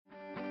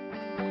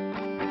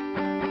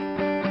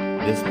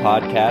This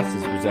podcast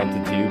is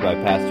presented to you by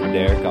Pastor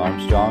Derek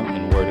Armstrong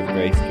and Word of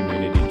Grace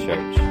Community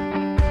Church.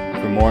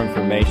 For more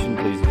information,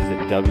 please visit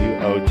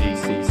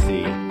wogcc.com.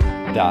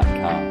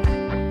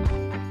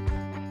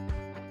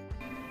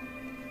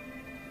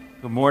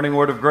 Good morning,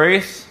 Word of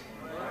Grace.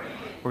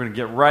 We're going to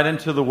get right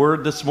into the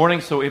Word this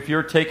morning. So if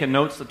you're taking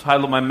notes, the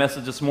title of my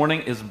message this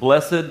morning is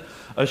Blessed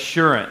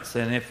Assurance.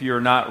 And if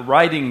you're not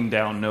writing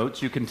down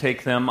notes, you can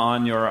take them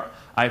on your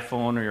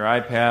iPhone or your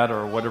iPad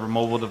or whatever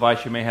mobile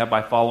device you may have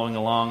by following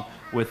along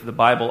with the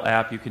Bible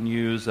app. You can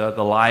use the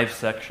live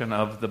section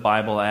of the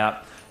Bible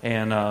app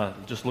and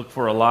just look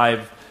for a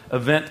live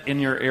event in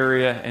your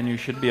area, and you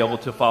should be able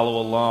to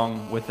follow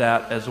along with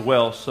that as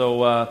well.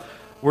 So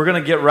we're going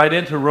to get right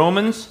into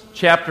Romans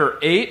chapter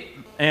 8,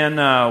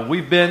 and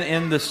we've been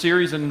in the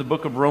series in the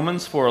book of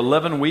Romans for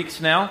 11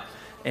 weeks now,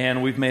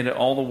 and we've made it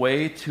all the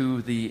way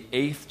to the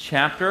 8th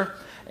chapter.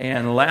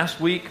 And last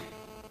week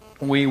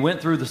we went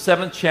through the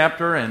 7th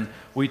chapter, and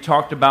we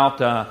talked about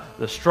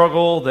the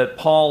struggle that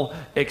Paul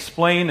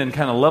explained and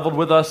kind of leveled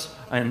with us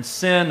in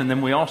sin. And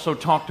then we also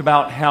talked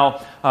about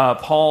how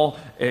Paul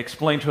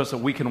explained to us that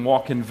we can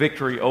walk in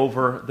victory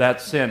over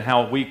that sin,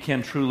 how we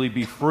can truly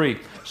be free.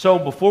 So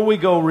before we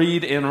go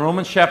read in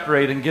Romans chapter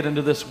 8 and get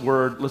into this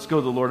word, let's go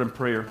to the Lord in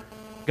prayer.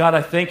 God,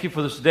 I thank you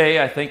for this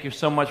day. I thank you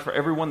so much for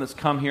everyone that's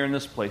come here in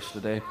this place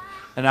today.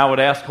 And I would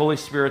ask, Holy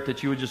Spirit,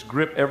 that you would just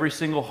grip every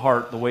single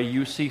heart the way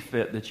you see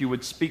fit, that you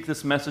would speak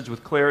this message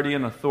with clarity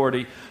and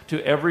authority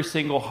to every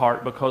single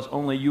heart, because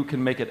only you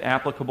can make it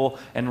applicable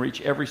and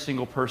reach every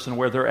single person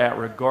where they're at,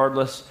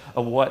 regardless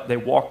of what they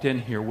walked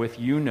in here with.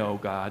 You know,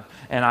 God,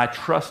 and I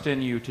trust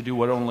in you to do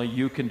what only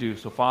you can do.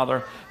 So,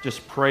 Father,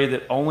 just pray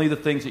that only the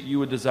things that you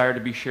would desire to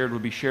be shared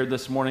would be shared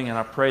this morning, and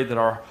I pray that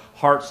our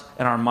hearts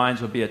and our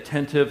minds would be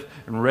attentive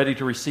and ready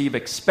to receive,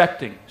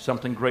 expecting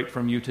something great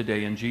from you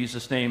today. In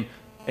Jesus' name,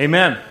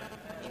 amen.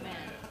 Amen.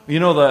 You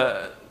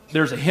know,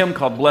 there's a hymn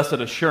called Blessed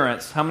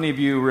Assurance. How many of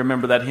you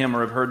remember that hymn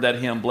or have heard that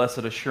hymn, Blessed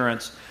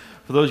Assurance?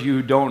 For those of you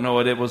who don't know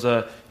it, it was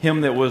a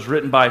hymn that was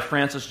written by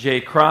Francis J.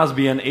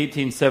 Crosby in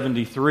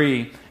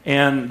 1873.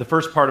 And the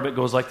first part of it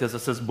goes like this. It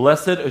says,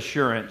 Blessed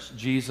Assurance,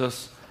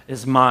 Jesus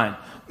is mine.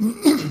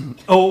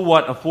 Oh,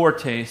 what a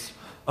foretaste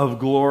of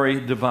glory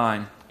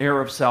divine,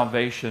 heir of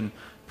salvation,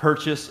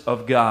 purchase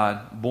of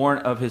God, born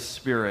of His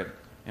Spirit,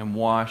 and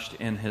washed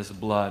in His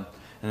blood.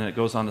 And then it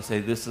goes on to say,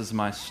 this is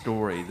my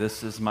story,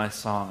 this is my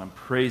song. I'm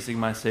praising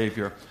my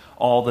Savior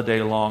all the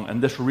day long. And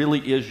this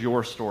really is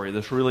your story.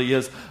 This really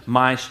is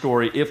my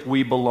story if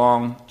we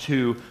belong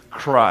to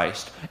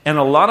Christ. And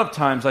a lot of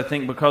times, I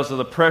think, because of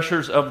the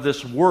pressures of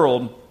this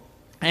world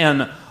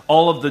and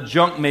all of the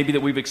junk maybe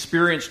that we've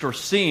experienced or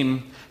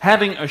seen,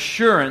 having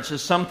assurance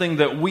is something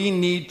that we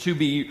need to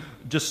be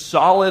just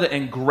solid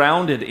and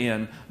grounded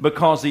in,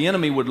 because the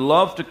enemy would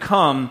love to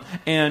come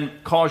and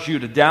cause you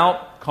to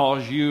doubt,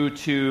 cause you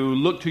to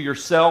look to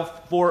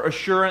yourself for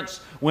assurance,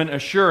 when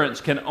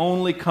assurance can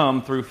only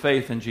come through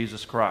faith in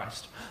Jesus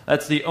Christ.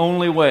 That's the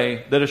only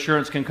way that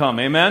assurance can come.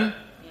 Amen?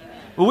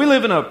 But we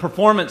live in a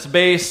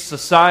performance-based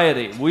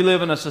society. We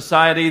live in a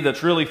society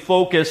that's really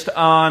focused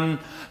on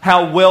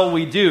how well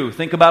we do.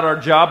 Think about our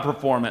job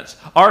performance.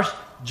 Our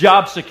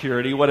job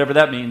security, whatever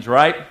that means,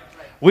 right?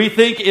 We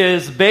think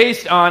is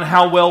based on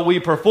how well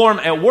we perform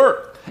at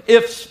work.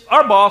 If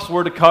our boss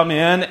were to come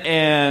in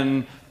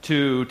and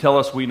to tell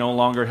us we no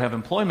longer have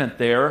employment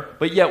there,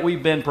 but yet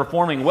we've been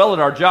performing well at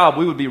our job,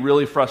 we would be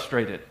really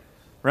frustrated,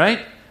 right?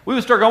 We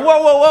would start going,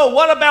 whoa,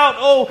 what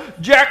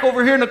about, Jack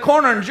over here in the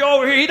corner and Joe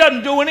over here, he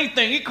doesn't do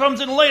anything. He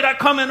comes in late, I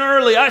come in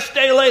early, I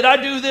stay late, I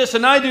do this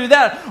and I do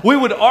that. We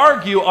would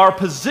argue our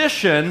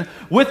position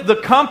with the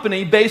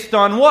company based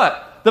on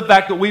what? The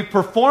fact that we've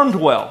performed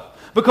well.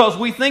 Because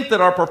we think that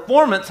our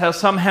performance has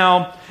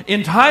somehow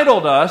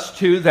entitled us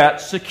to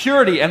that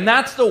security. And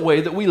that's the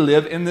way that we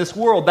live in this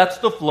world. That's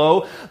the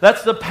flow.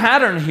 That's the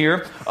pattern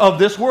here of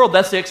this world.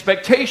 That's the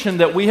expectation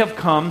that we have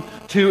come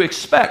to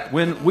expect.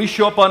 When we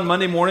show up on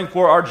Monday morning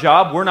for our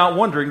job, we're not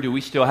wondering, do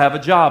we still have a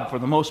job for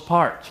the most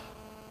part?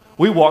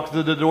 We walk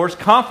through the doors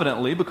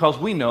confidently because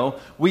we know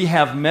we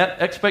have met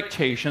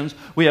expectations,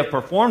 we have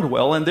performed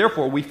well, and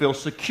therefore we feel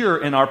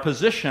secure in our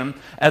position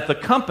at the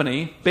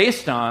company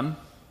based on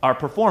our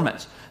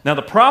performance. Now,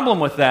 the problem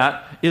with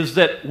that is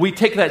that we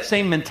take that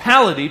same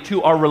mentality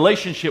to our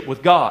relationship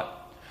with God.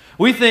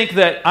 We think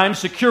that I'm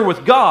secure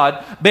with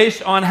God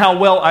based on how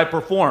well I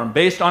perform,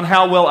 based on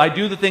how well I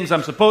do the things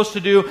I'm supposed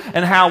to do,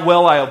 and how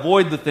well I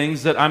avoid the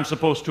things that I'm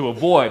supposed to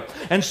avoid.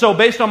 And so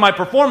based on my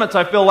performance,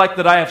 I feel like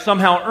that I have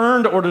somehow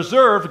earned or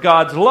deserved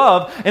God's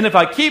love, and if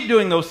I keep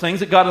doing those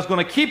things, that God is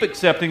going to keep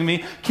accepting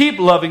me, keep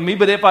loving me,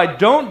 but if I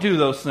don't do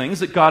those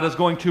things, that God is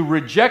going to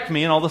reject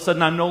me, and all of a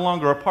sudden I'm no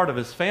longer a part of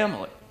His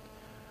family.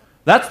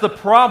 That's the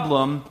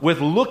problem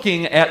with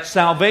looking at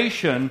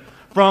salvation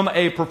from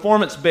a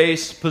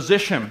performance-based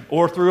position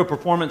or through a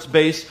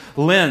performance-based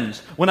lens.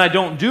 When I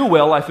don't do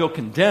well, I feel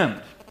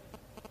condemned.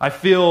 I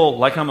feel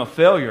like I'm a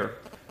failure.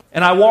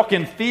 And I walk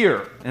in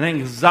fear and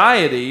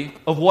anxiety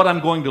of what I'm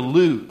going to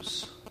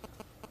lose.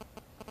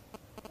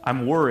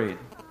 I'm worried.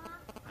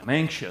 I'm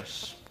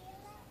anxious.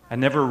 I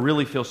never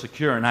really feel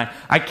secure, and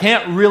I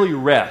can't really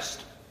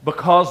rest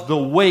because the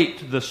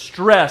weight, the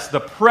stress, the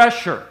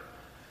pressure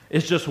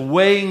is just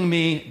weighing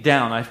me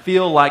down. I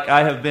feel like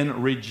I have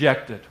been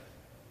rejected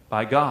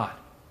by God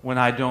when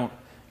I don't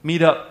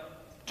meet up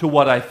to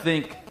what I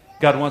think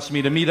God wants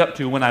me to meet up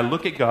to when I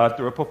look at God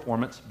through a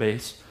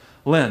performance-based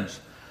lens.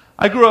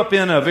 I grew up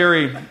in a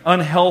very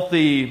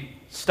unhealthy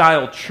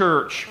style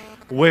church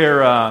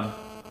where,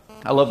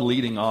 I love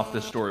leading off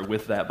this story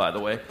with that, by the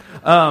way.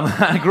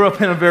 I grew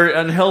up in a very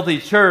unhealthy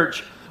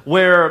church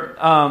where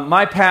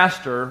my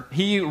pastor,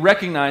 he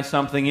recognized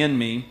something in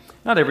me.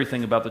 Not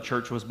everything about the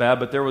church was bad,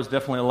 but there was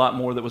definitely a lot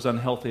more that was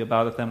unhealthy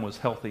about it than was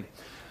healthy.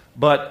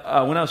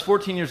 But when I was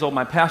 14 years old,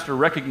 my pastor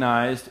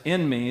recognized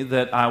in me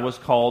that I was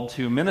called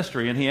to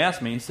ministry, and he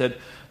asked me, he said,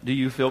 "Do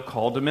you feel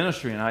called to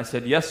ministry?" And I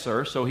said, "Yes,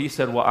 sir." So he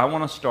said, "Well, I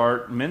want to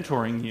start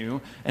mentoring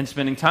you and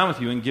spending time with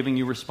you and giving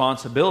you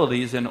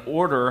responsibilities in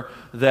order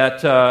that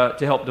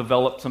to help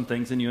develop some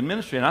things in you in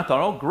ministry." And I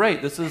thought, oh,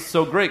 great, this is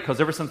so great,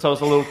 because ever since I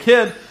was a little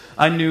kid,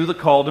 I knew the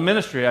call to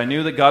ministry. I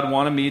knew that God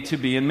wanted me to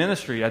be in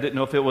ministry. I didn't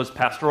know if it was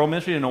pastoral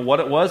ministry, I didn't know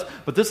what it was,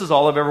 but this is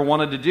all I've ever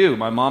wanted to do.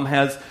 My mom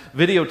has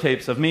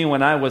videotapes of me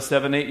when I was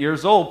 7, 8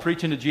 years old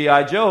preaching to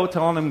G.I. Joe,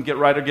 telling him, "Get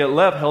right or get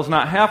left, hell's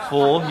not half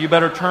full, you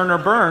better turn or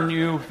burn,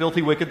 you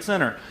filthy wicked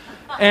sinner."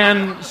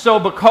 And so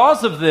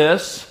because of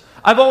this,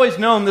 I've always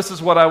known this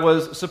is what I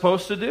was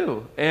supposed to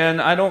do,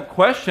 and I don't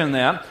question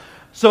that.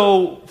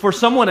 So for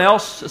someone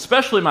else,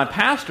 especially my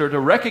pastor, to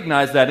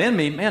recognize that in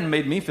me, man,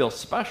 made me feel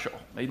special.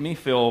 Made me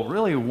feel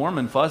really warm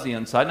and fuzzy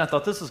inside, and I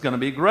thought this is going to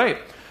be great.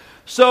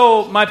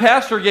 So my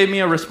pastor gave me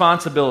a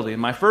responsibility,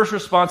 and my first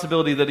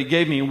responsibility that he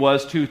gave me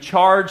was to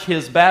charge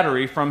his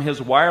battery from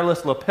his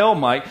wireless lapel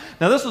mic.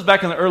 Now this was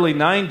back in the early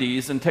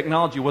 90s, and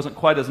technology wasn't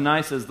quite as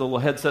nice as the little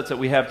headsets that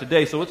we have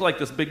today, so it's like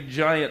this big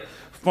giant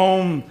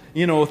foam,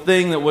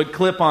 thing that would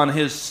clip on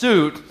his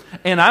suit,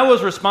 and I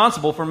was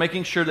responsible for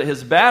making sure that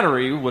his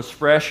battery was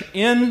fresh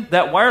in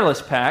that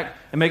wireless pack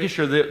and making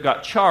sure that it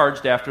got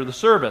charged after the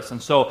service.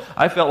 And so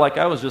I felt like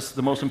I was just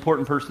the most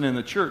important person in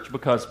the church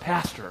because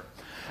pastor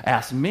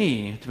asked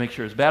me to make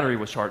sure his battery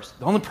was charged.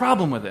 The only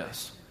problem with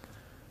this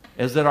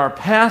is that our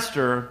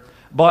pastor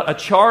bought a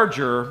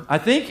charger. I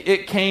think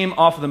it came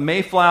off of the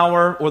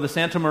Mayflower or the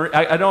Santa Maria.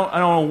 I don't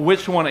know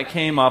which one it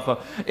came off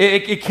of.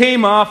 It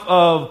came off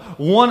of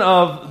one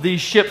of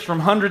these ships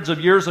from hundreds of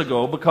years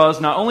ago, because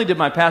not only did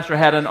my pastor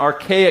had an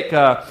archaic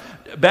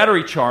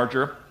battery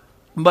charger,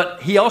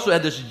 but he also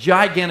had this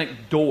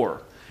gigantic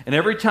door. And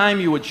every time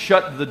you would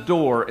shut the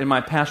door in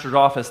my pastor's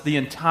office, the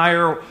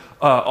entire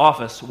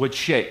office would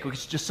shake.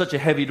 It's just such a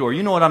heavy door.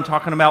 You know what I'm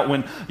talking about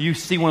when you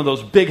see one of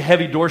those big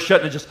heavy doors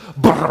shut and it just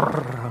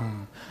brrrr.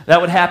 That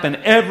would happen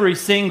every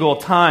single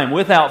time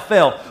without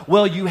fail.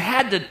 Well, you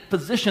had to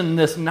position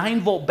this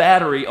 9-volt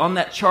battery on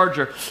that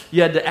charger.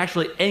 You had to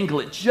actually angle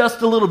it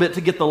just a little bit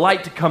to get the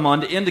light to come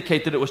on to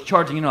indicate that it was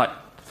charging. You know, like,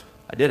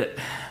 I did it.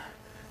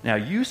 Now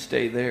you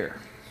stay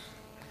there.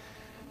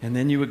 And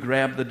then you would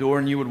grab the door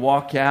and you would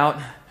walk out,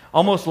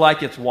 almost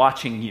like it's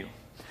watching you.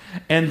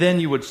 And then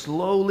you would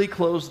slowly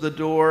close the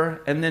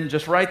door, and then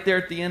just right there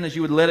at the end, as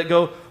you would let it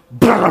go,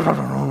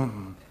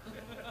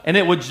 and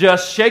it would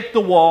just shake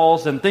the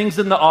walls, and things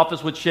in the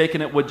office would shake,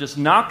 and it would just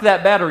knock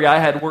that battery I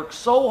had worked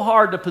so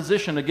hard to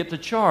position to get to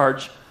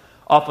charge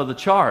off of the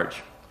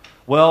charge.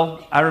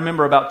 Well, I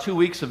remember about 2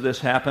 weeks of this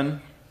happened,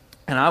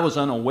 and I was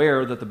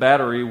unaware that the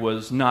battery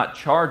was not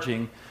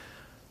charging.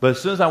 But as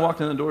soon as I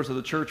walked in the doors of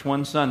the church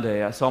one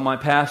Sunday, I saw my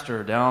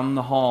pastor down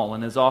the hall,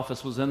 and his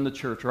office was in the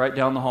church, right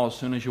down the hall as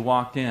soon as you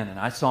walked in. And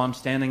I saw him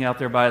standing out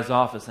there by his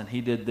office, and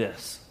he did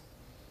this.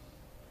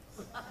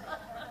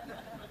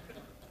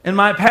 And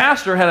my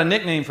pastor had a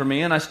nickname for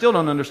me, and I still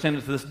don't understand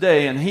it to this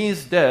day, and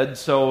he's dead,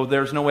 so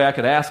there's no way I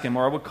could ask him,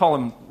 or I would call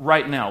him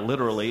right now,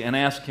 literally, and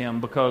ask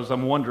him, because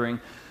I'm wondering.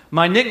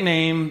 My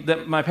nickname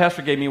that my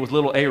pastor gave me was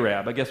Little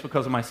Arab, I guess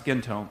because of my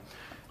skin tone.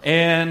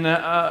 And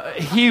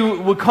he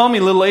would call me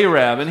Little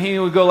Arab, and he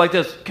would go like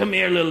this, "Come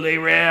here, Little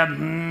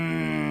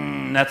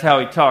Arab." That's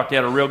how he talked. He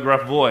had a real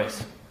gruff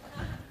voice.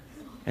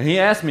 And he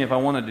asked me if I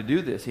wanted to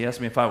do this. He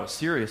asked me if I was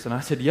serious. And I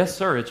said, "Yes,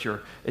 sir, it's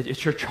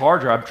your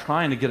charger. I'm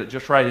trying to get it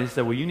just right." And he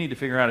said, "Well, you need to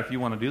figure out if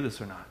you want to do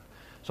this or not."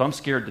 So I'm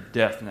scared to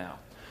death now,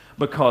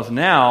 because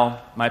now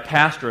my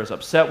pastor is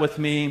upset with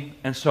me,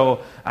 and so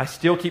I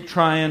still keep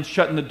trying,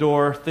 shutting the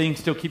door. Things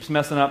still keeps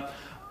messing up.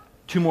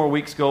 2 more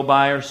weeks go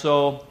by or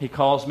so. He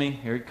calls me.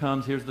 Here he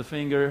comes. Here's the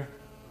finger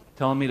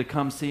telling me to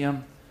come see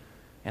him.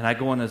 And I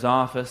go in his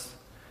office,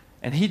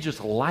 and he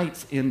just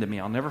lights into me.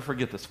 I'll never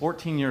forget this.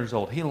 14 years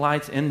old. He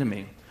lights into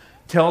me.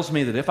 Tells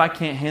me that if I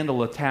can't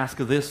handle a task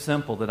this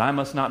simple, that I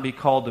must not be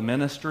called to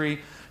ministry.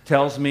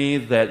 Tells me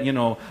that,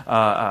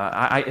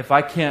 if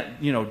I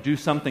can't, do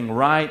something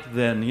right,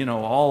 then,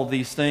 all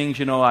these things,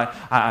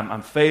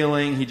 I'm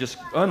failing. He just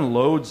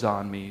unloads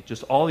on me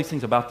just all these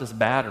things about this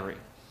battery.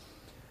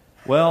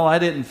 Well, I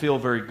didn't feel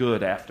very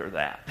good after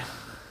that.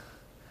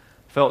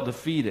 Felt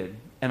defeated.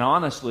 And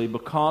honestly,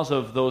 because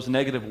of those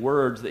negative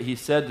words that he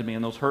said to me,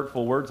 and those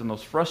hurtful words and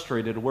those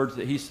frustrated words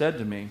that he said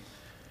to me,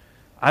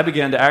 I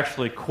began to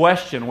actually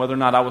question whether or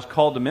not I was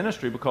called to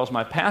ministry because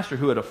my pastor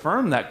who had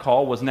affirmed that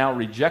call was now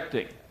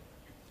rejecting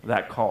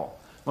that call.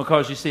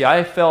 Because you see,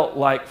 I felt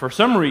like for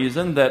some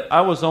reason that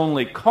I was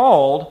only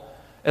called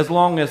as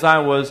long as I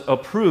was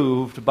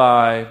approved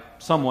by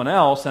someone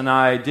else and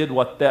I did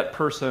what that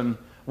person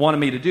wanted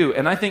me to do.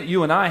 And I think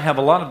you and I have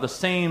a lot of the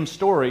same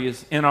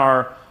stories in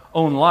our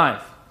own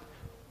life.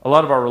 A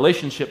lot of our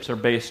relationships are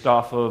based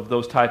off of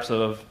those types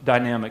of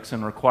dynamics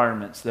and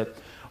requirements that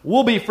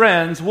we'll be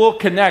friends, we'll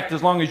connect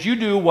as long as you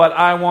do what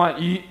I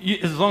want,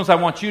 as long as I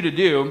want you to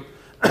do,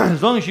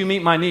 as long as you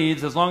meet my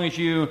needs, as long as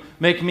you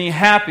make me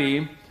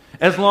happy,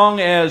 as long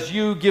as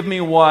you give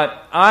me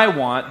what I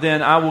want,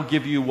 then I will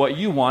give you what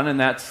you want, and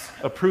that's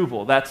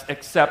approval, that's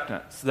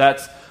acceptance,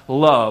 that's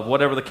love,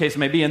 whatever the case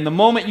may be. And the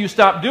moment you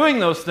stop doing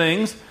those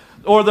things,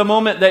 or the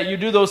moment that you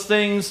do those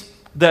things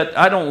that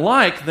I don't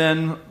like,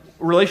 then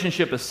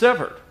relationship is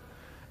severed.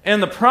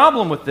 And the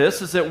problem with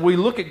this is that we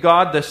look at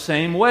God the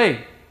same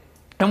way.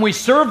 And we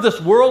serve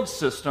this world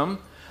system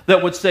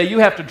that would say you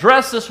have to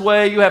dress this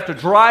way, you have to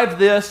drive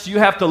this, you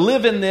have to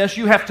live in this,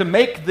 you have to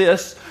make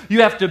this,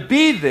 you have to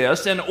be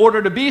this in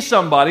order to be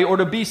somebody or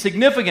to be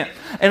significant.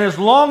 And as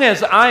long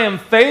as I am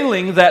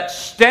failing that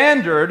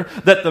standard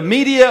that the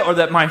media or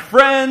that my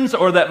friends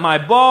or that my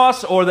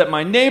boss or that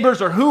my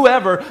neighbors or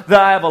whoever that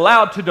I have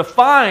allowed to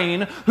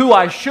define who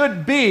I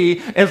should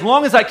be, as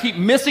long as I keep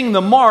missing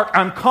the mark,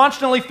 I'm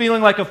constantly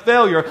feeling like a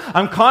failure.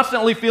 I'm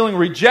constantly feeling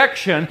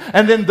rejection.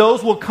 And then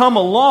those will come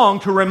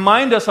along to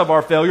remind us of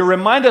our failure,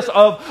 remind us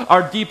of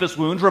our deepest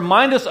wounds,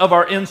 remind us of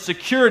our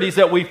insecurities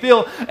that we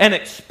feel, and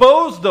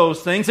expose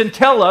those things and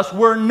tell us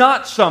we're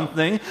not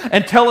something,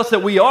 and tell us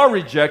that we are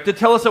rejected,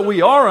 tell us that we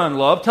are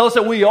unloved, tell us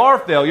that we are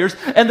failures,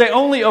 and they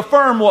only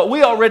affirm what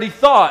we already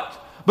thought.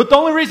 But the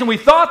only reason we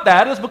thought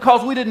that is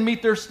because we didn't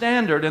meet their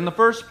standard in the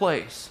first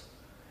place.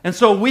 And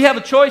so we have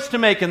a choice to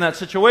make in that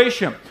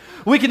situation.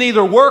 We can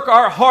either work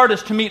our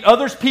hardest to meet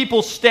other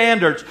people's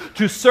standards,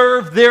 to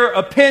serve their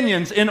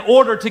opinions in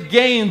order to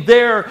gain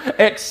their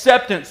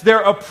acceptance,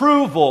 their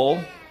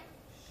approval,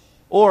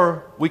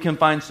 or we can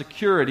find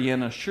security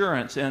and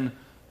assurance in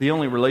the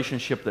only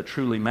relationship that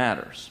truly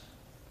matters.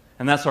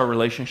 And that's our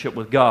relationship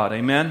with God.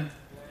 Amen?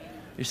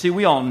 You see,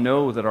 we all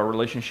know that our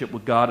relationship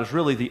with God is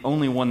really the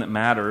only one that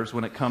matters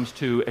when it comes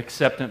to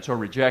acceptance or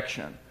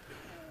rejection.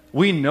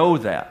 We know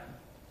that.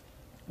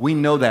 We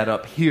know that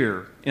up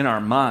here in our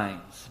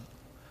minds.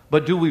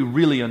 But do we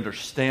really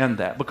understand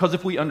that? Because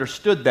if we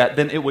understood that,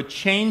 then it would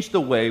change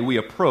the way we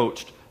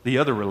approached the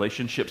other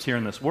relationships here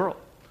in this world.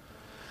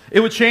 It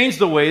would change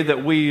the way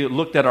that we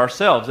looked at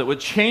ourselves. It would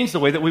change the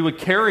way that we would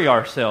carry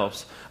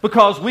ourselves.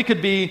 Because we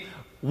could be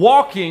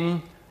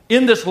walking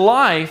in this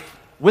life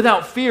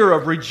without fear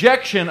of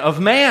rejection of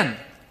man.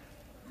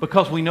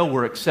 Because we know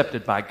we're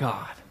accepted by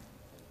God.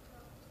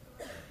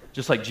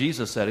 Just like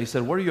Jesus said, he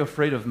said, what are you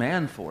afraid of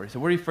man for? He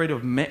said, what are you afraid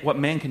of what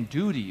man can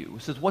do to you? He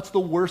says, what's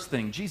the worst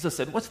thing? Jesus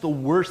said, what's the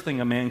worst thing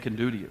a man can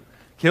do to you?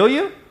 Kill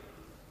you?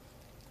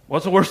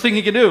 What's the worst thing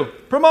he can do?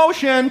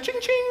 Promotion, ching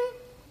ching.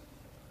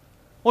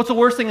 What's the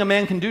worst thing a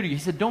man can do to you?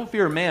 He said, don't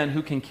fear a man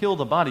who can kill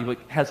the body, but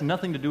has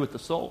nothing to do with the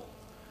soul.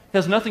 It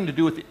has nothing to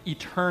do with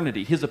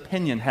eternity. His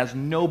opinion has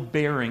no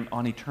bearing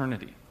on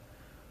eternity.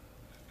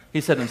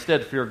 He said,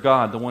 instead, fear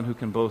God, the one who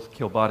can both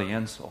kill body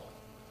and soul.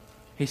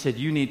 He said,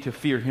 you need to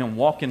fear him.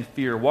 Walk in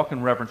fear, walk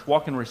in reverence,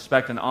 walk in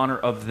respect and honor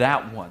of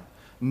that one.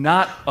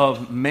 Not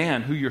of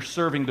man who you're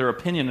serving their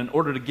opinion in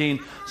order to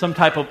gain some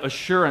type of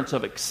assurance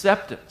of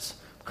acceptance.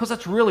 Because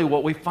that's really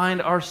what we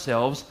find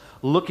ourselves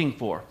looking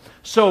for.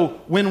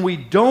 So when we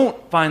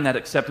don't find that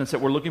acceptance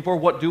that we're looking for,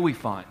 what do we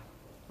find?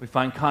 We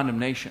find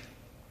condemnation.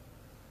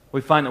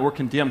 We find that we're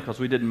condemned because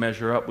we didn't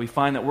measure up. We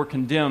find that we're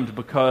condemned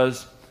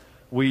because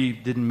we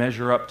didn't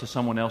measure up to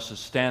someone else's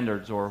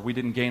standards, or we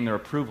didn't gain their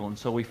approval, and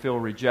so we feel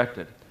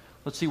rejected.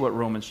 Let's see what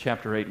Romans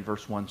chapter 8 and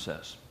verse 1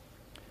 says.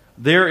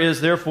 There is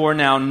therefore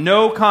now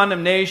no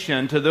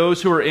condemnation to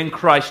those who are in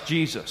Christ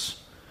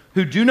Jesus,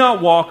 who do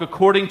not walk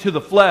according to the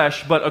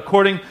flesh, but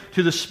according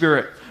to the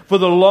Spirit. For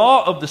the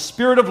law of the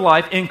Spirit of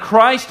life in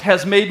Christ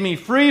has made me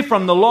free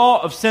from the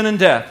law of sin and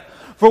death.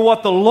 For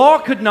what the law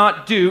could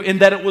not do, in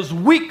that it was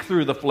weak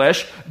through the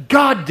flesh,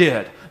 God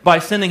did. By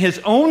sending His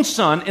own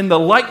Son in the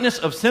likeness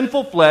of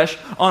sinful flesh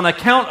on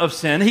account of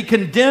sin, He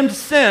condemned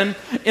sin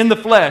in the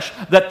flesh,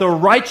 that the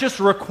righteous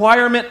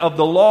requirement of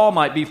the law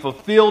might be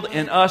fulfilled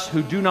in us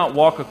who do not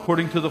walk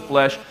according to the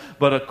flesh,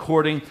 but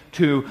according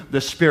to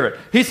the Spirit.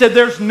 He said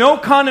there's no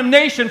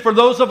condemnation for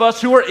those of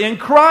us who are in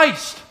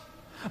Christ.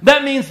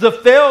 That means the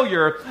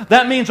failure,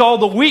 that means all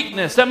the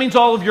weakness, that means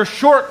all of your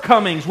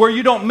shortcomings where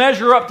you don't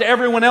measure up to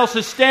everyone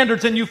else's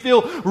standards and you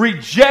feel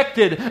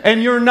rejected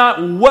and you're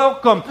not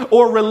welcome,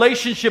 or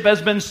relationship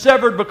has been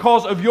severed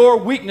because of your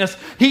weakness.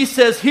 He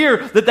says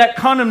here that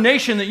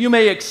condemnation that you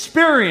may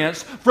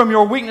experience from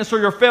your weakness or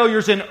your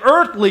failures in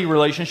earthly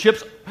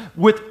relationships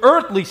with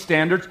earthly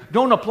standards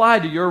don't apply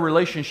to your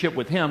relationship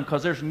with Him,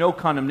 because there's no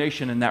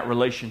condemnation in that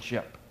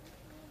relationship.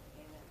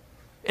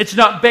 It's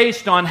not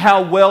based on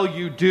how well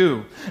you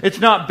do. It's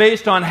not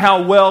based on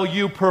how well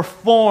you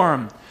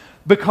perform.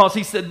 Because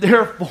he said,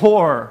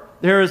 therefore,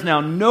 there is now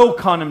no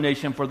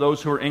condemnation for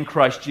those who are in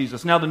Christ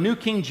Jesus. Now, the New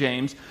King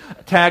James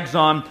tags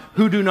on,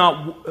 who do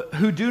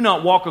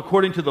not walk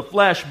according to the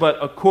flesh,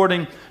 but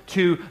according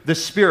to the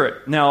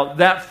Spirit. Now,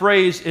 that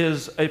phrase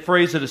is a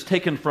phrase that is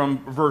taken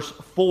from verse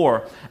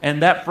 4,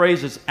 and that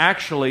phrase is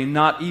actually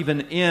not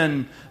even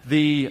in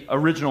the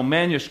original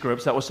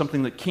manuscripts. That was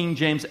something that King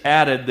James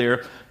added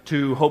there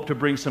to hope to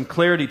bring some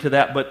clarity to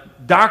that,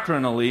 but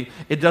doctrinally,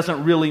 it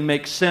doesn't really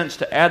make sense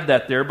to add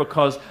that there,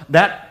 because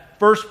that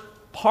first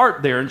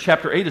part there in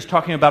chapter 8 is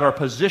talking about our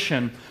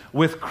position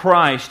with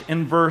Christ.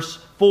 In verse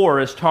 4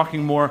 is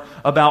talking more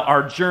about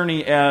our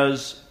journey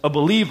as a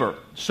believer.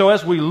 So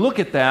as we look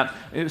at that,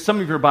 some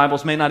of your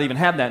Bibles may not even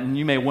have that, and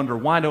you may wonder,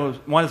 why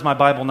does my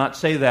Bible not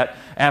say that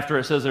after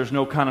it says there's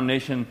no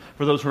condemnation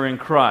for those who are in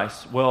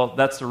Christ? Well,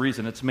 that's the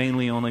reason. It's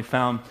mainly only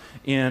found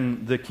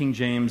in the King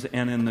James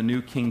and in the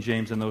New King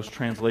James in those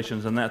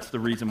translations, and that's the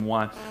reason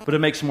why. But it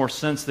makes more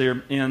sense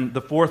there in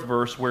the 4th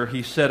verse where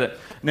he said it.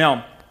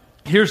 Now,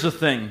 here's the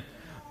thing.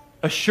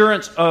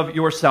 Assurance of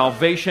your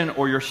salvation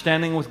or your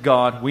standing with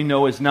God, we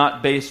know, is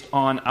not based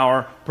on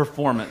our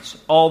performance.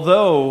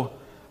 Although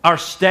our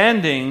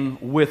standing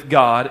with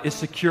God is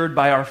secured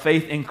by our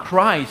faith in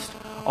Christ,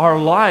 our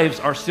lives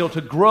are still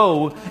to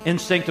grow in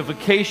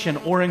sanctification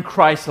or in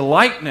Christ's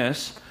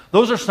likeness.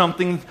 Those are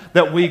something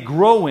that we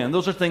grow in.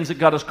 Those are things that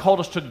God has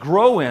called us to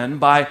grow in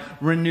by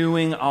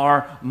renewing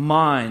our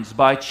minds,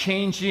 by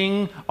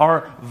changing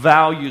our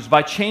values,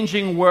 by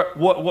changing what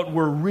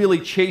we're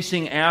really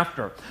chasing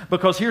after.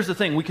 Because here's the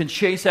thing, we can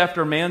chase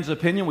after man's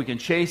opinion, we can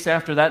chase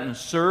after that and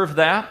serve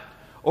that,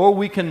 or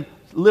we can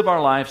live our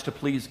lives to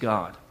please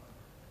God.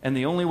 And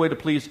the only way to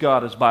please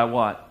God is by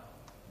what?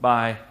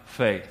 By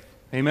faith.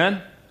 Amen?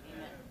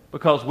 Amen.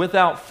 Because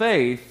without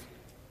faith,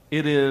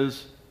 it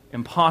is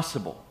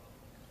impossible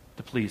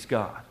to please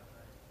God.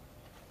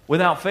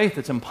 Without faith,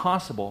 it's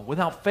impossible.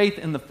 Without faith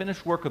in the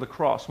finished work of the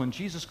cross, when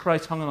Jesus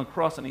Christ hung on the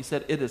cross and he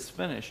said, "It is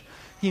finished,"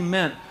 he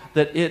meant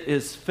that it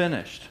is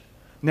finished.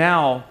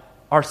 Now,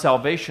 our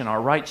salvation, our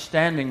right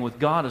standing with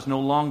God is no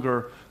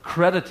longer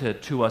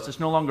credited to us. It's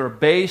no longer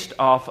based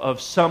off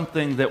of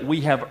something that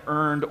we have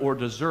earned or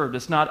deserved.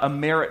 It's not a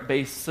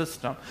merit-based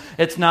system.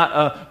 It's not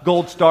a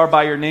gold star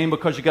by your name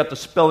because you got the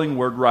spelling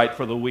word right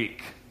for the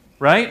week,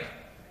 right?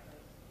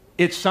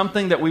 It's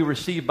something that we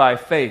receive by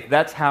faith.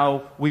 That's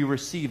how we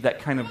receive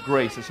that kind of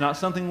grace. It's not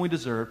something we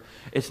deserve.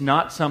 It's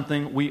not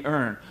something we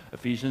earn.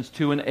 Ephesians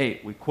 2 and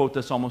 8, we quote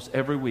this almost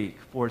every week.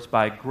 For it's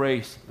by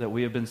grace that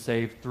we have been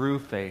saved through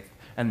faith,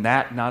 and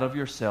that not of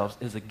yourselves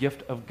is a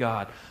gift of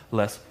God,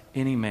 lest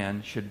any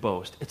man should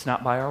boast. It's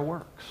not by our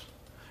works.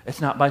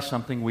 It's not by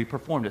something we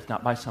performed. It's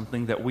not by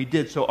something that we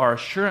did. So our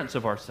assurance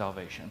of our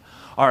salvation,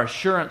 our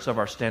assurance of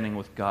our standing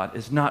with God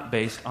is not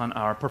based on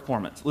our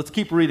performance. Let's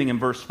keep reading in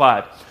verse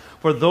 5.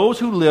 For those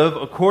who live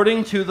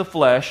according to the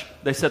flesh,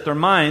 they set their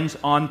minds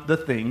on the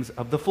things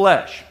of the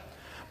flesh.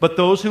 But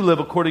those who live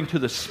according to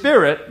the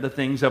Spirit, the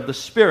things of the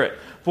Spirit.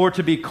 For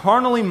to be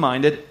carnally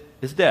minded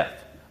is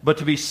death, but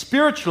to be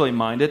spiritually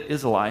minded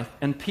is life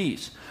and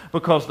peace.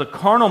 Because the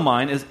carnal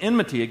mind is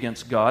enmity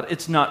against God.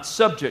 It's not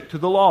subject to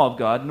the law of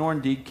God, nor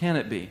indeed can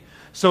it be.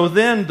 So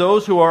then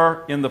those who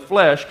are in the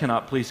flesh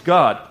cannot please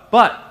God.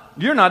 But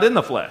you're not in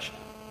the flesh.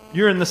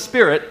 You're in the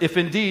Spirit, if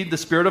indeed the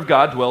Spirit of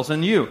God dwells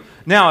in you.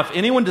 Now, if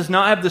anyone does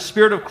not have the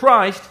Spirit of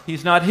Christ,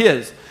 he's not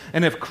his.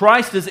 And if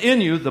Christ is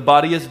in you, the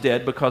body is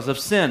dead because of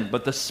sin,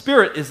 but the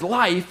Spirit is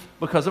life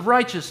because of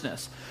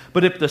righteousness.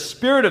 But if the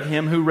Spirit of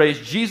him who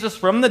raised Jesus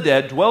from the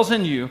dead dwells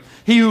in you,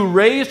 he who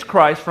raised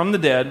Christ from the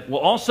dead will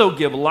also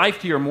give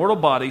life to your mortal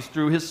bodies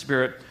through his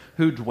Spirit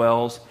who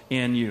dwells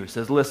in you. It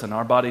says, listen,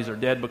 our bodies are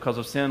dead because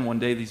of sin. One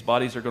day these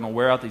bodies are going to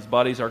wear out. These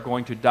bodies are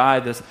going to die.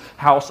 This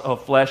house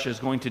of flesh is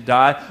going to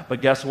die.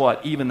 But guess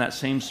what? Even that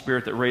same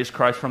Spirit that raised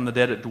Christ from the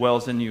dead, it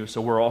dwells in you.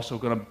 So we're also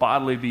going to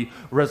bodily be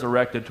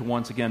resurrected to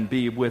once again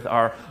be with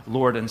our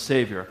Lord and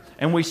Savior.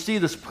 And we see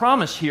this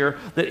promise here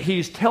that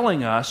he's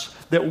telling us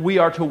that we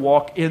are to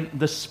walk in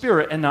the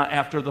Spirit and not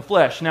after the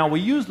flesh. Now, we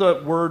use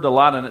the word a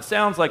lot, and it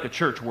sounds like a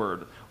church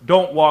word.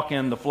 Don't walk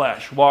in the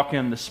flesh, walk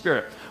in the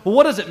Spirit. Well,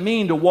 what does it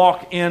mean to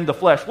walk in the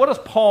flesh? What is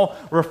Paul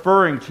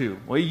referring to?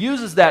 Well, he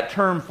uses that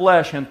term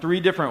flesh in 3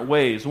 different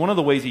ways. One of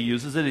the ways he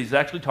uses it, he's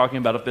actually talking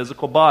about a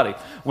physical body.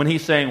 When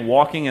he's saying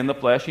walking in the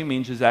flesh, he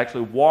means he's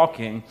actually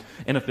walking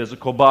in a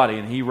physical body,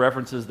 and he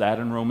references that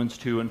in Romans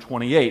 2 and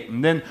 28.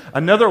 And then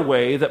another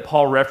way that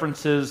Paul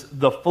references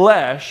the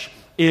flesh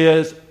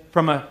is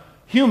from a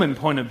human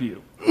point of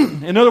view.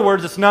 In other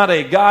words, it's not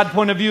a God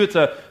point of view, it's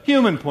a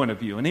human point of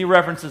view. And he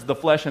references the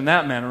flesh in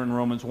that manner in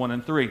Romans 1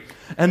 and 3.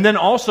 And then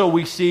also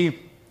we see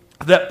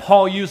that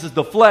Paul uses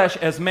the flesh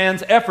as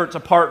man's efforts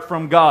apart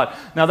from God.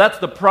 Now that's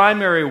the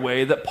primary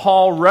way that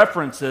Paul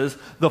references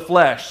the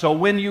flesh. So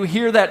when you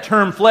hear that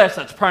term flesh,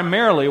 that's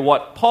primarily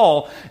what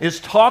Paul is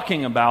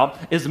talking about,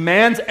 is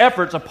man's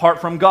efforts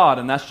apart from God.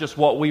 And that's just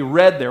what we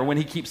read there when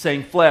he keeps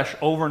saying flesh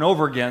over and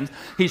over again.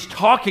 He's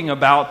talking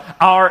about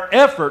our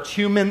efforts,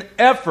 human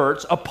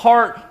efforts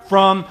apart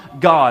from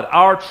God,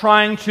 our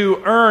trying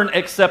to earn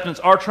acceptance,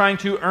 our trying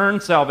to earn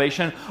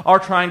salvation, our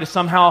trying to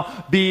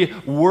somehow be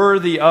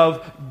worthy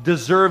of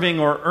deserving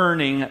or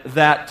earning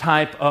that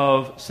type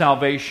of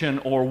salvation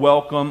or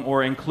welcome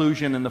or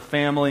inclusion in the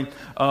family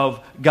of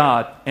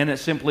God. And it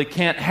simply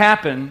can't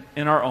happen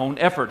in our own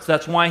efforts.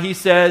 That's why he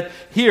said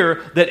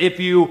here that if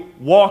you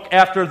walk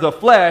after the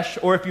flesh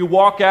or if you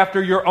walk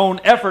after your own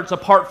efforts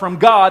apart from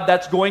God,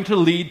 that's going to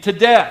lead to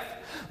death.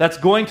 That's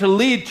going to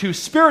lead to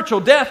spiritual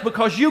death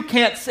because you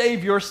can't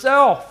save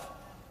yourself.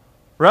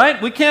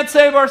 Right? We can't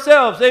save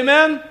ourselves.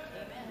 Amen? Amen?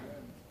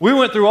 We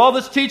went through all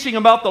this teaching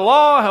about the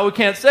law, how we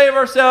can't save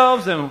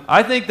ourselves, and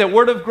I think that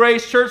Word of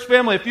Grace Church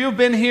family, if you've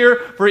been here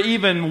for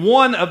even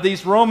one of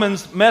these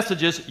Romans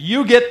messages,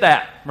 you get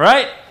that,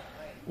 right?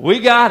 We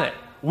got it.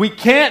 We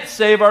can't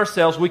save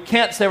ourselves. We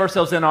can't save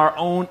ourselves in our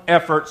own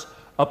efforts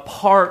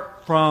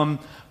apart from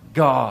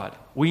God.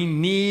 We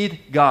need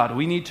God.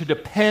 We need to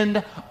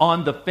depend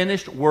on the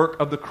finished work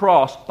of the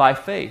cross by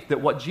faith,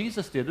 that what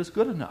Jesus did is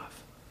good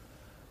enough.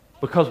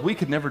 Because we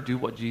could never do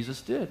what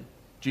Jesus did.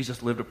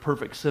 Jesus lived a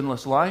perfect,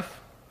 sinless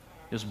life.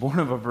 He was born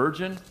of a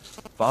virgin,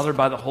 fathered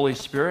by the Holy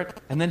Spirit,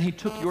 and then he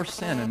took your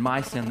sin and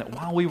my sin, that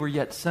while we were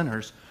yet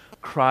sinners,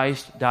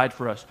 Christ died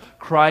for us.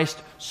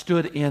 Christ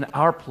stood in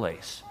our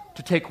place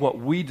to take what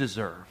we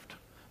deserved.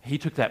 He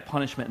took that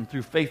punishment, and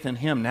through faith in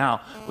him,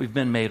 now we've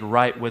been made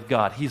right with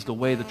God. He's the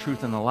way, the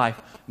truth, and the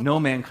life. No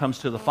man comes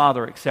to the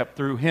Father except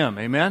through him.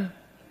 Amen?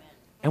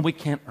 And we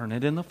can't earn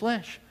it in the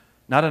flesh.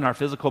 Not in our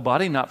physical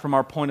body, not from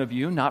our point of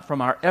view, not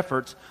from our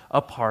efforts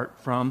apart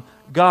from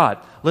God.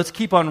 Let's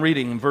keep on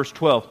reading in verse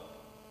 12.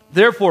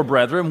 Therefore,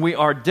 brethren, we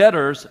are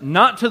debtors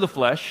not to the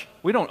flesh.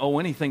 We don't owe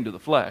anything to the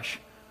flesh.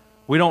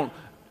 We don't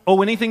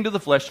owe anything to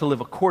the flesh to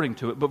live according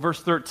to it. But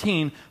verse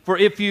 13, for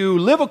if you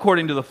live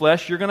according to the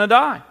flesh, you're going to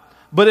die.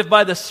 But if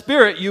by the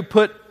Spirit you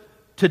put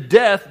to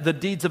death the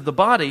deeds of the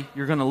body,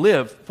 you're going to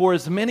live. For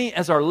as many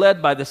as are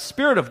led by the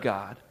Spirit of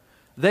God,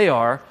 they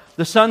are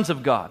the sons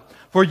of God.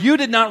 For you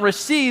did not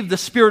receive the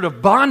spirit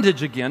of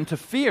bondage again to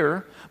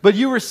fear, but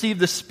you received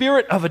the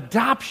spirit of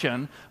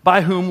adoption,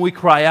 by whom we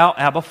cry out,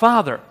 Abba,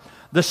 Father.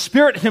 The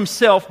Spirit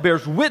himself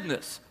bears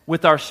witness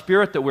with our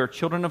spirit that we're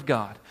children of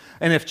God.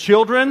 And if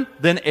children,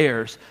 then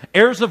heirs,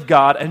 heirs of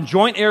God, and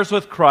joint heirs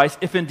with Christ,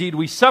 if indeed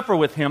we suffer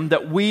with him,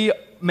 that we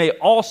may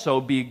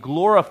also be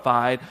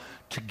glorified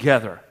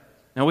together.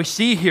 Now we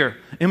see here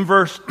in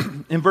verse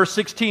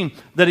 16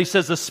 that he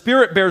says the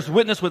Spirit bears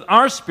witness with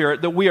our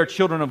spirit that we are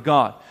children of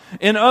God.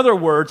 In other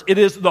words, it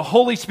is the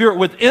Holy Spirit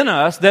within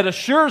us that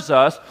assures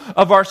us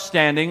of our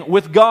standing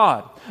with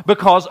God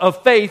because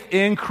of faith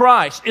in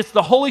Christ. It's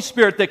the Holy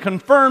Spirit that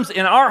confirms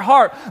in our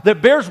heart,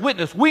 that bears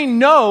witness. We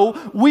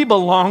know we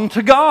belong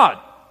to God.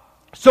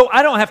 So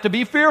I don't have to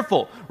be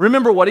fearful.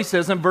 Remember what he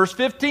says in verse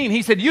 15.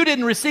 He said, you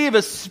didn't receive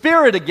a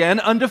spirit again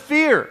unto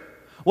fear.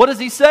 What is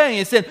he saying?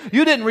 He said,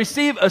 you didn't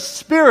receive a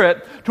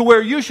spirit to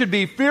where you should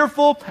be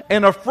fearful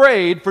and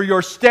afraid for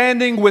your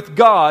standing with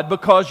God,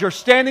 because your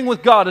standing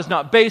with God is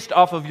not based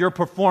off of your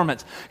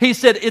performance. He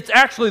said it's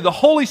actually the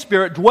Holy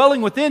Spirit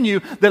dwelling within you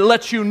that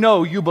lets you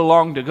know you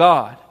belong to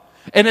God.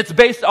 And it's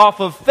based off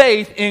of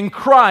faith in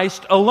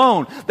Christ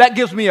alone. That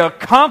gives me a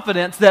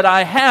confidence that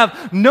I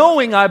have,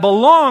 knowing I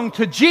belong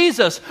to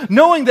Jesus,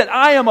 knowing that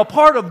I am a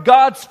part of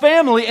God's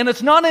family, and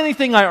it's not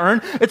anything I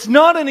earn, it's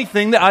not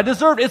anything that I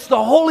deserve. It's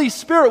the Holy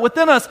Spirit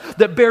within us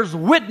that bears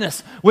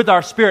witness with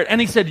our spirit. And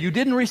he said, you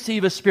didn't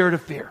receive a spirit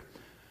of fear.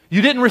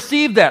 You didn't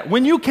receive that.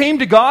 When you came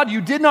to God, you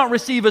did not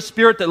receive a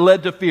spirit that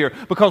led to fear.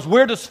 Because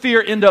where does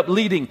fear end up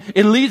leading?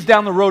 It leads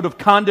down the road of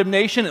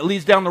condemnation. It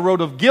leads down the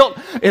road of guilt.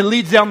 It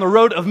leads down the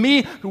road of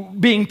me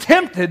being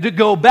tempted to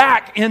go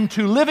back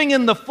into living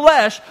in the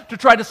flesh to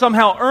try to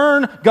somehow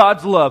earn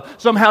God's love,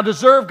 somehow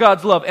deserve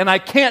God's love. And I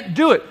can't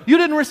do it. You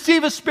didn't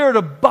receive a spirit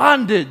of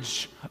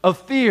bondage, of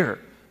fear,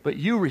 but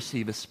you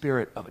receive a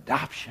spirit of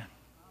adoption.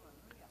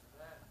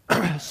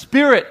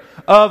 Spirit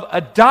of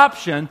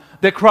adoption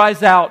that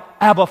cries out,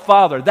 Abba,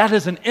 Father. That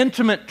is an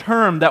intimate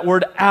term, that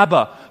word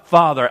Abba,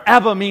 Father.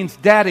 Abba means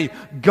daddy,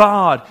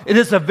 God. It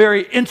is a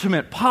very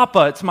intimate.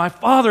 Papa, it's my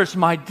father, it's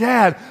my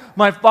dad,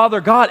 my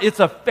Father God. It's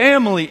a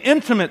family,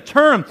 intimate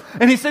term.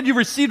 And he said you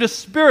received a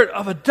spirit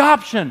of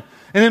adoption.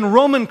 And in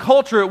Roman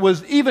culture, it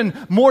was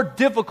even more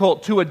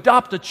difficult to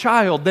adopt a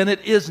child than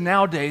it is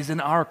nowadays in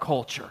our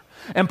culture.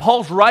 And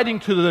Paul's writing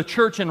to the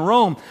church in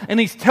Rome, and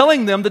he's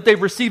telling them that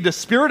they've received a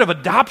spirit of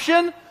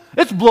adoption.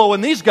 It's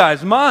blowing these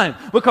guys' mind,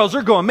 because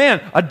they're going,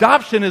 man,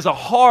 adoption is a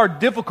hard,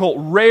 difficult,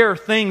 rare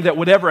thing that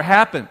would ever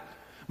happen.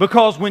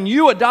 Because when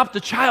you adopt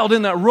a child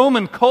in that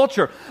Roman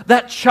culture,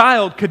 that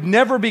child could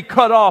never be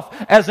cut off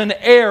as an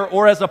heir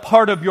or as a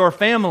part of your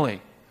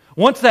family.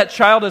 Once that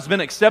child has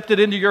been accepted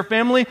into your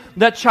family,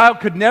 that child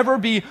could never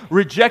be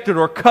rejected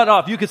or cut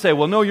off. You could say,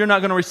 well, no, you're not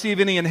going to receive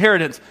any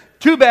inheritance.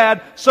 Too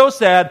bad, so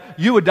sad,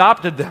 you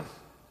adopted them.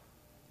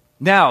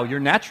 Now, your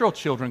natural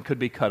children could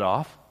be cut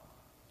off.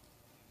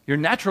 Your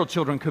natural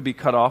children could be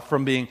cut off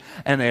from being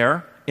an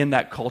heir in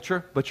that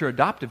culture, but your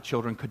adoptive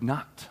children could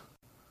not.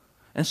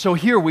 And so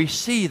here we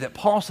see that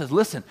Paul says,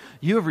 listen,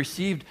 you have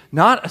received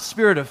not a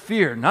spirit of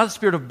fear, not a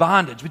spirit of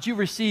bondage, but you've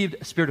received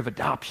a spirit of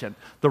adoption.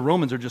 The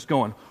Romans are just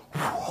going,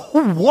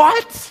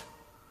 what?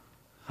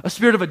 A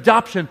spirit of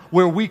adoption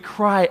where we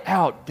cry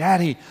out,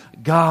 Daddy,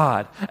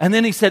 God. And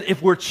then he said,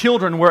 if we're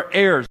children, we're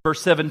heirs.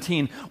 Verse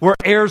 17, we're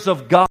heirs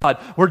of God.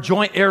 We're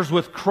joint heirs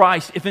with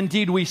Christ. If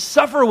indeed we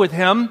suffer with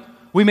him,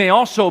 we may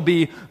also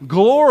be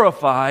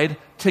glorified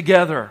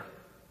together.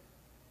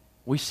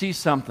 We see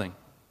something.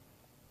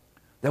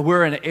 That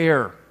we're an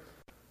heir.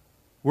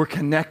 We're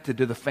connected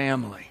to the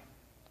family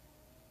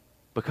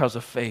because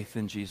of faith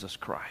in Jesus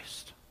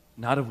Christ.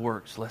 Not of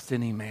works, lest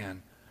any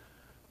man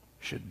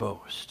should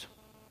boast.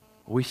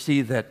 We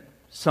see that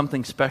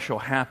something special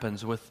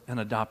happens with an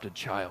adopted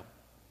child.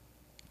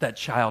 That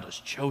child is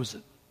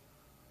chosen.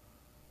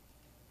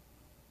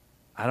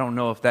 I don't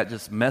know if that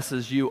just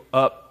messes you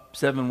up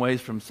 7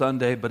 ways from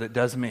Sunday, but it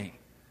does me.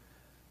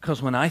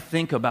 Because when I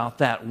think about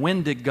that,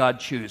 when did God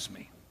choose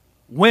me?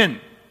 When?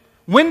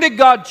 When did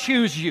God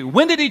choose you?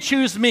 When did he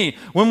choose me?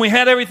 When we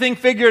had everything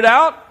figured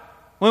out?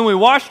 When we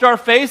washed our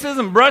faces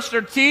and brushed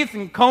our teeth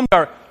and combed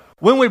our...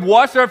 When we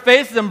washed our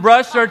faces and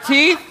brushed our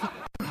teeth?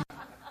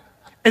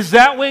 Is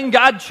that when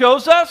God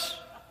chose us?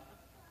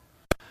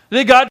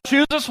 Did God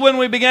choose us when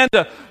we began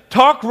to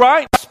talk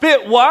right,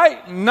 spit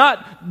white,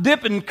 not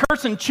dip and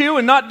curse and chew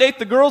and not date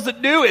the girls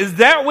that do? Is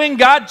that when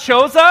God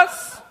chose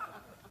us?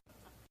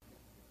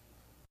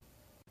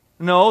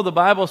 No, the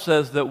Bible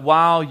says that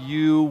while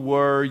you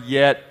were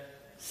yet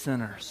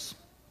sinners,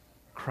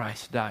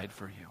 Christ died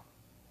for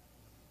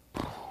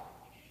you.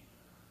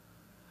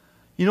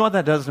 You know what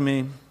that does to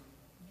me?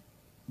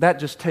 That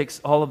just takes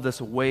all of this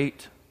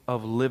weight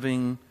of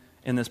living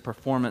in this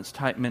performance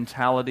type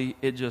mentality.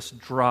 It just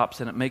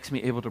drops and it makes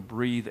me able to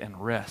breathe and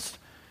rest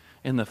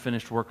in the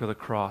finished work of the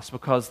cross.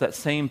 Because that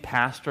same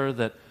pastor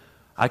that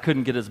I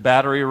couldn't get his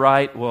battery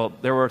right, well,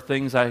 there were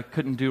things I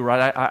couldn't do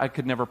right. I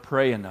could never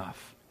pray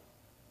enough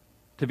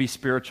to be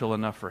spiritual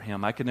enough for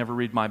him. I could never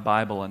read my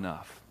Bible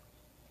enough.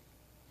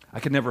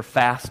 I could never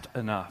fast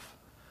enough.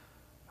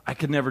 I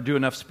could never do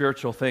enough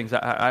spiritual things.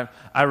 I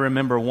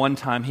remember one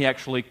time he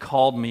actually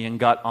called me and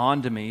got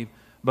on to me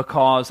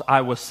because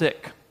I was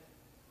sick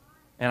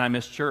and I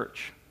missed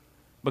church.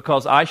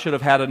 Because I should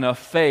have had enough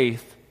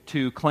faith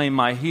to claim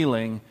my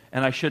healing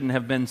and I shouldn't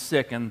have been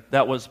sick. And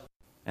that's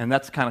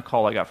the kind of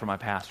call I got from my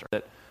pastor,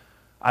 that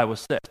I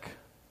was sick.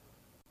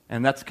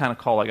 And that's the kind of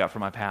call I got from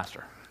my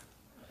pastor.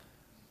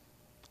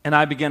 And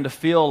I began to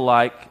feel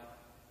like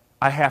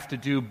I have to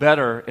do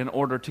better in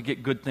order to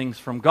get good things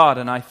from God.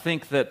 And I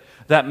think that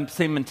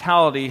same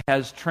mentality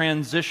has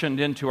transitioned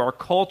into our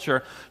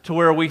culture to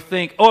where we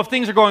think, oh, if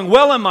things are going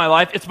well in my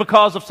life, it's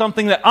because of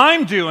something that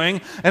I'm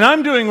doing, and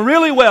I'm doing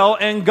really well,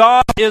 and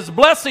God is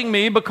blessing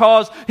me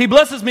because he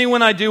blesses me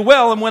when I do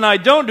well, and when I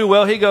don't do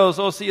well, he goes,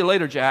 oh, see you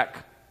later,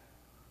 Jack.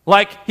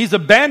 Like he's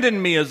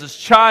abandoned me as his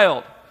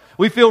child.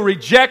 We feel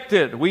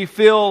rejected. We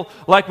feel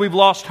like we've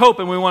lost hope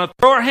and we want to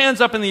throw our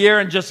hands up in the air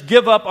and just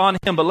give up on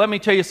him. But let me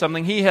tell you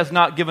something. He has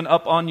not given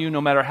up on you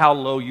no matter how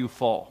low you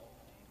fall.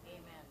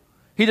 Amen.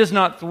 He does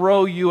not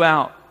throw you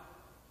out.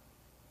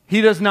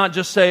 He does not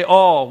just say,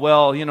 oh,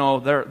 well,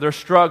 they're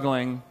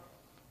struggling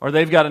or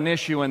they've got an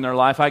issue in their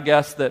life. I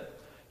guess that,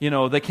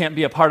 they can't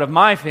be a part of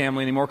my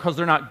family anymore because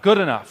they're not good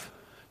enough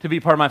to be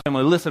part of my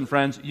family. Listen,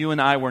 friends, you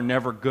and I were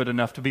never good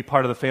enough to be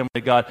part of the family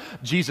of God.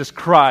 Jesus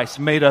Christ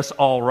made us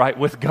all right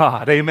with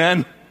God.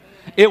 Amen?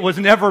 It was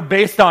never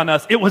based on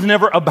us. It was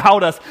never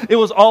about us. It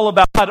was all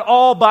about God,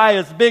 all by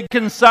his big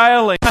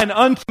reconciling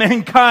unto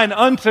mankind,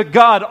 unto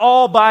God,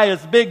 all by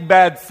his big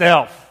bad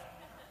self.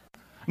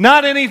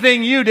 Not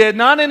anything you did,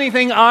 not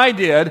anything I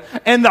did.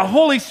 And the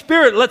Holy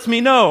Spirit lets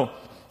me know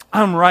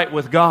I'm right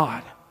with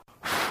God.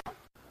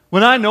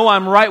 When I know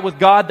I'm right with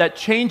God, that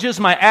changes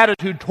my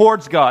attitude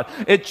towards God.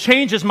 It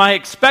changes my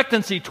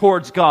expectancy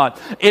towards God.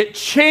 It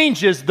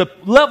changes the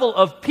level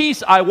of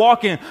peace I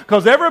walk in.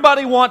 Because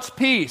everybody wants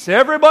peace.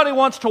 Everybody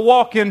wants to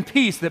walk in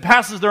peace that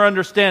passes their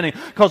understanding.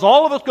 Because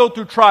all of us go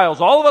through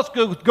trials. All of us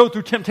go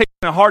through temptation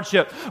and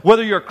hardship.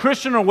 Whether you're a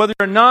Christian or whether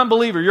you're a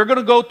non-believer, you're going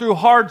to go through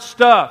hard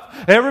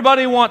stuff.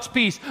 Everybody wants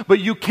peace.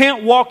 But you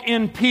can't walk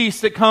in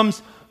peace that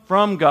comes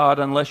from God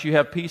unless you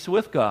have peace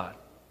with God.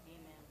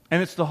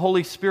 And it's the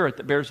Holy Spirit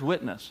that bears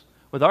witness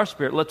with our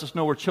spirit, lets us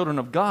know we're children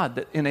of God,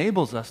 that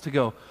enables us to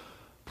go,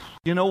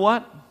 you know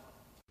what?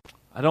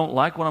 I don't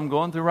like what I'm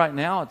going through right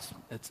now.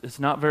 It's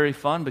not very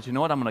fun, but you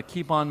know what? I'm going to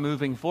keep on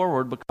moving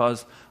forward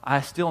because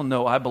I still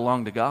know I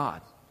belong to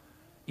God.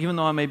 Even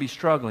though I may be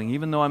struggling,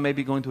 even though I may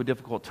be going through a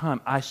difficult time,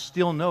 I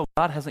still know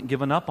God hasn't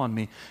given up on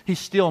me. He's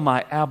still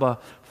my Abba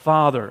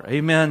Father.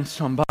 Amen,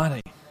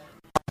 somebody.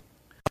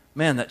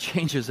 Man, that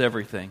changes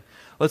everything.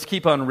 Let's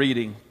keep on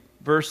reading.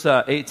 Verse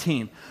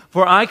 18.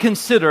 For I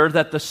consider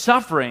that the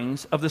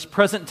sufferings of this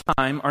present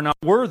time are not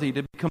worthy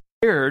to be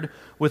compared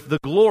with the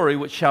glory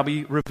which shall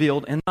be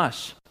revealed in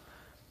us.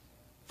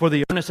 For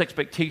the earnest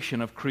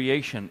expectation of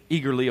creation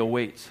eagerly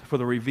awaits for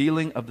the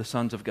revealing of the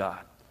sons of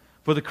God.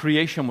 For the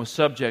creation was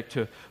subject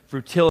to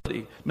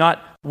futility,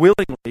 not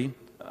willingly,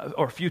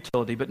 or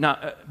futility, but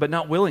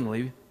not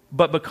willingly,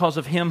 but because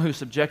of him who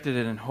subjected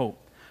it in hope.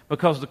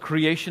 Because the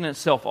creation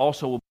itself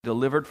also will be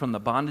delivered from the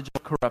bondage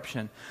of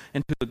corruption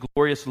into the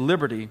glorious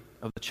liberty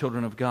of the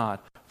children of God.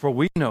 For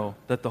we know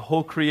that the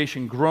whole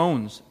creation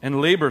groans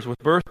and labors with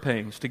birth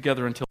pangs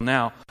together until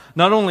now.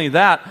 Not only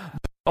that,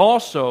 but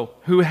also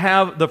who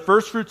have the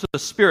first fruits of the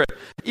Spirit,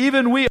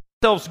 even we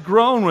ourselves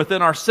groan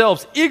within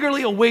ourselves,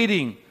 eagerly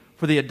awaiting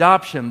for the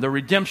adoption, the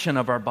redemption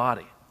of our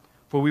body.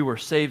 For we were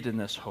saved in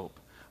this hope.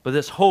 But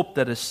this hope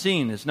that is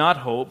seen is not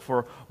hope,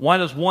 for why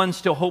does one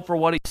still hope for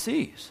what he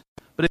sees?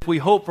 But if we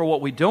hope for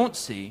what we don't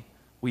see,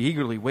 we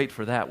eagerly wait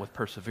for that with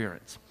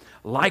perseverance.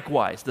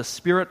 Likewise, the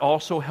Spirit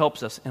also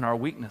helps us in our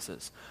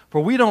weaknesses.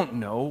 For we don't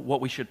know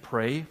what we should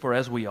pray for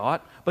as we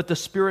ought, but the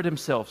Spirit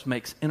himself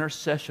makes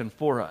intercession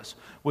for us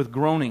with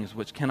groanings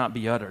which cannot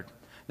be uttered.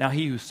 Now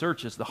he who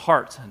searches the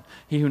hearts and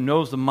he who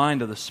knows the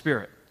mind of the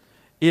Spirit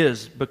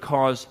is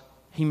because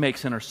he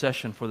makes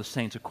intercession for the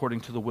saints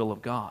according to the will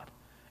of God.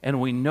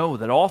 And we know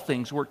that all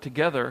things work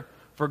together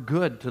for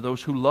good to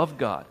those who love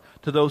God,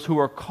 to those who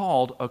are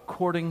called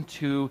according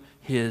to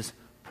his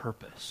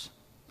purpose.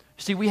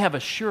 See, we have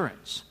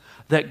assurance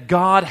that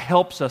God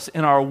helps us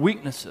in our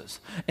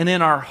weaknesses and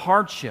in our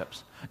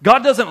hardships.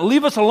 God doesn't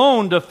leave us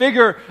alone to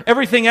figure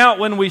everything out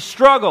when we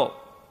struggle.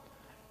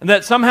 And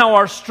that somehow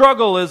our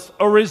struggle is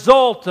a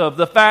result of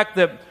the fact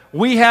that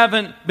we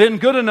haven't been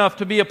good enough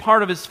to be a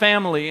part of his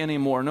family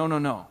anymore.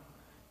 No.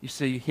 You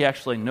see, he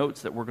actually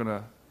notes that we're going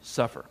to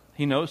suffer.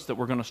 He knows that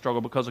we're going to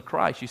struggle because of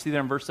Christ. You see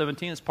there in verse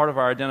 17, it's part of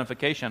our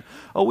identification.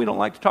 Oh, we don't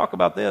like to talk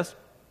about this.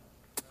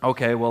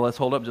 Okay, well, let's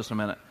hold up just a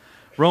minute.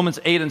 Romans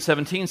 8 and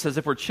 17 says,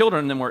 if we're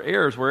children, then we're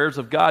heirs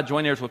of God,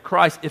 joint heirs with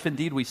Christ, if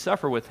indeed we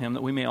suffer with him,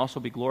 that we may also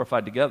be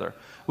glorified together.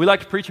 We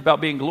like to preach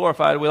about being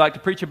glorified. We like to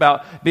preach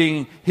about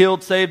being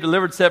healed, saved,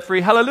 delivered, set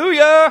free.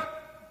 Hallelujah!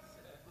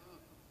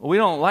 Well, we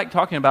don't like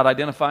talking about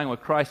identifying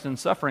with Christ in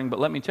suffering, but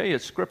let me tell you,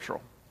 it's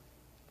scriptural.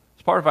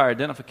 It's part of our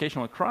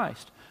identification with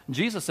Christ.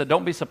 Jesus said,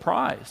 don't be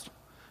surprised.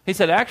 He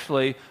said,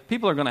 actually,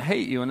 people are going to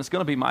hate you, and it's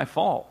going to be my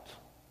fault.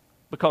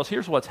 Because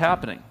here's what's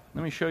happening.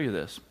 Let me show you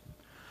this.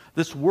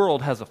 This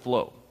world has a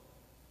flow.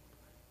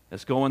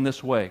 It's going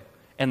this way.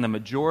 And the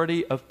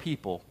majority of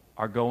people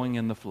are going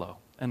in the flow.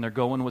 And they're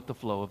going with the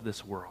flow of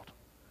this world.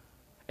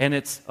 And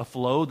it's a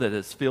flow that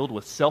is filled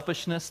with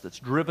selfishness, that's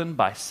driven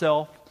by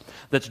self,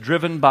 that's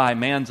driven by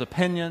man's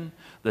opinion,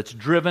 that's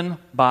driven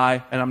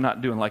by, and I'm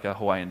not doing like a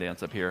Hawaiian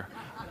dance up here,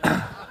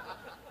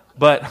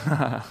 but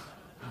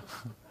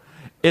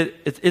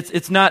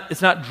it's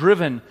not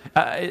driven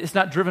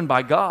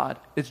by God.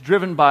 It's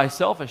driven by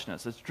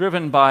selfishness. It's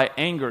driven by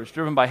anger. It's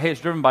driven by hate.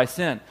 It's driven by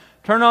sin.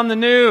 Turn on the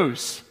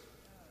news.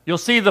 You'll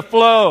see the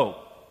flow.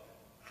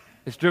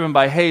 It's driven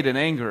by hate and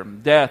anger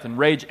and death and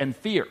rage and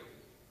fear.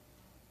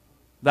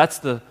 That's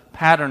the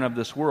pattern of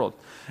this world.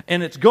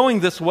 And it's going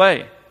this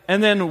way.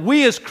 And then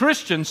we as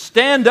Christians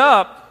stand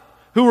up,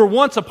 who were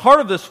once a part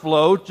of this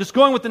flow, just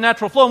going with the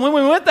natural flow. And when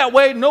we went that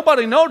way,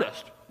 nobody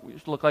noticed. We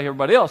used to look like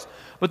everybody else.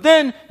 But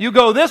then you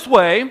go this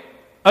way,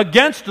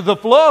 against the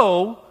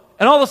flow,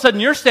 and all of a sudden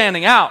you're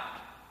standing out.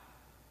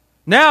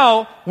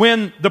 Now,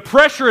 when the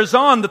pressure is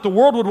on that the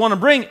world would want to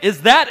bring,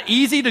 is that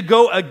easy to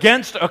go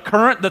against a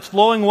current that's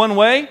flowing one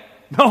way?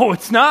 No,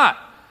 it's not.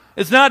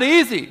 It's not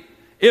easy.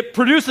 It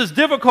produces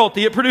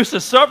difficulty, it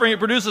produces suffering, it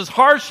produces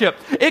hardship.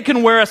 It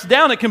can wear us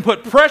down, it can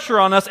put pressure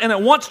on us, and it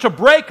wants to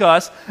break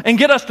us and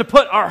get us to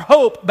put our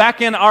hope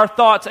back in our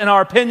thoughts and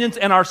our opinions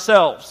and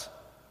ourselves.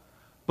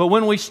 But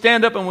when we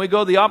stand up and we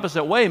go the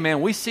opposite way,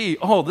 man, we see,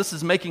 oh, this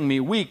is making me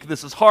weak,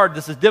 this is hard,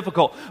 this is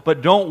difficult.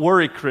 But don't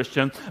worry,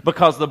 Christian,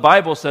 because the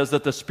Bible says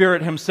that the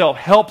Spirit himself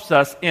helps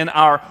us in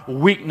our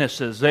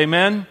weaknesses.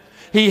 Amen?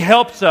 He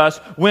helps us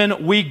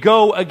when we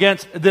go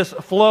against this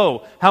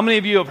flow. How many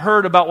of you have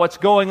heard about what's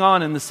going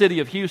on in the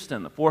city of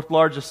Houston, the fourth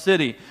largest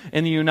city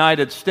in the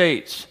United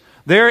States?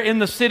 There in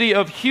the city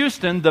of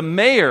Houston, the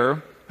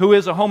mayor, who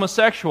is a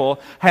homosexual,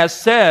 has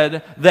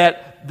said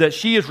that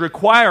she is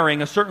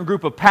requiring a certain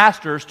group of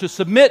pastors to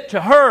submit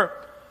to her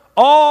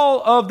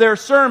all of their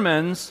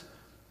sermons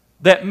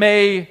that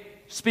may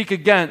speak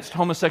against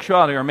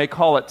homosexuality or may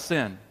call it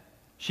sin.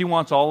 She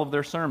wants all of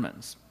their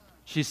sermons.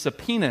 She's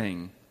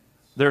subpoenaing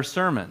their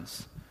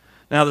sermons.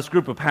 Now, this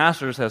group of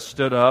pastors has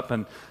stood up,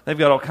 and they've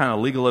got all kind of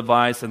legal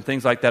advice and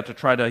things like that to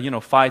try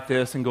to, fight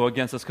this and go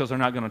against this because they're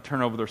not going to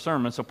turn over their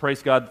sermons. So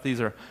praise God that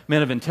these are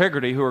men of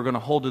integrity who are going to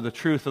hold to the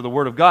truth of the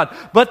Word of God.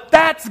 But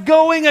that's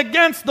going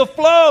against the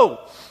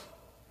flow.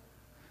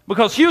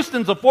 Because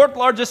Houston's the fourth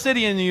largest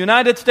city in the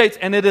United States,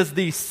 and it is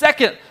the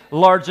second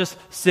largest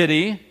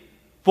city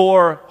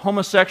for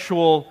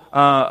homosexual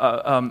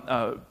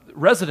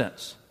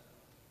residents,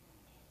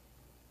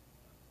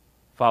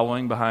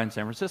 following behind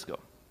San Francisco.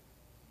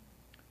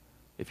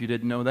 If you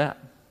didn't know that.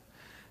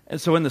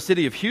 And so in the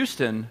city of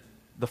Houston,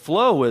 the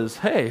flow is,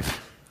 hey,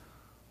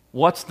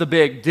 what's the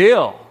big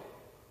deal?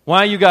 Why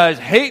are you guys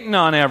hating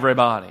on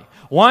everybody?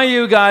 Why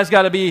you guys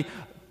got to be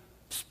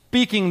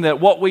speaking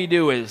that what we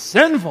do is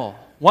sinful?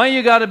 Why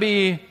you got to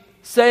be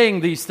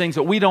saying these things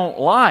that we don't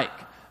like?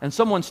 And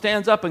someone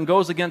stands up and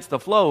goes against the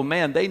flow,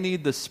 man, they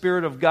need the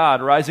Spirit of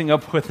God rising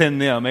up within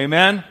them.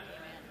 Amen?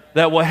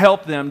 That will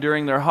help them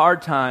during their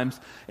hard times,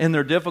 in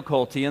their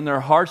difficulty, in their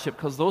hardship,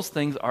 because those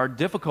things are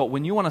difficult.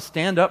 When you want to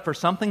stand up for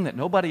something that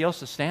nobody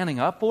else is standing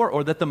up for,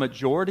 or that the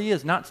majority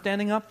is not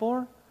standing up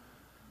for,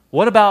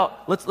 what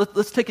about,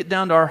 let's take it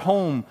down to our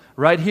home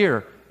right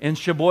here in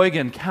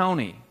Sheboygan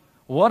County.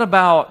 What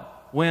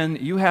about when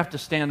you have to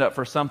stand up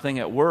for something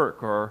at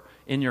work or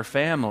in your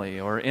family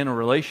or in a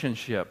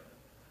relationship?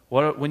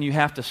 What when you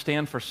have to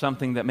stand for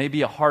something that may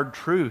be a hard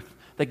truth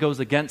that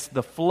goes against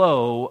the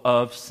flow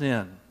of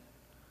sin?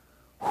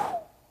 Whew.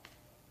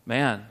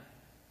 Man,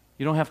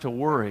 you don't have to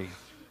worry,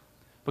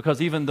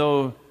 because even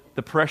though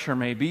the pressure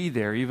may be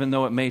there, even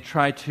though it may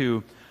try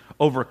to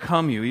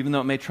overcome you, even though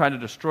it may try to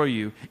destroy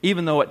you,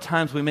 even though at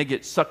times we may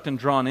get sucked and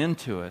drawn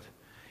into it,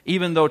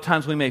 even though at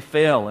times we may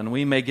fail and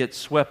we may get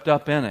swept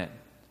up in it,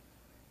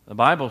 the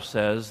Bible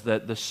says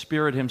that the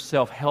Spirit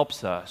Himself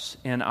helps us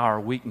in our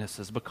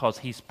weaknesses because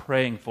He's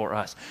praying for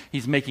us.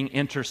 He's making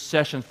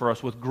intercession for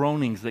us with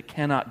groanings that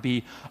cannot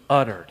be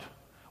uttered.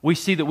 We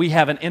see that we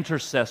have an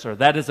intercessor.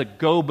 That is a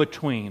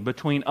go-between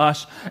between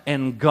us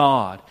and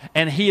God.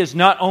 And He is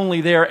not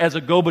only there as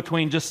a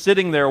go-between, just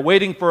sitting there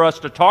waiting for us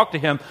to talk to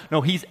Him. No,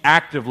 He's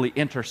actively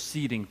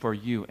interceding for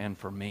you and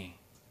for me.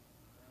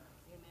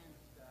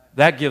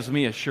 That gives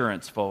me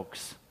assurance,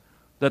 folks,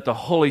 that the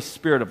Holy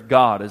Spirit of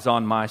God is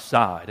on my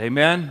side.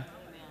 Amen?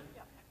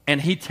 And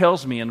He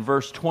tells me in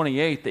verse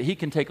 28 that He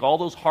can take all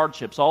those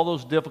hardships, all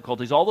those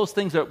difficulties, all those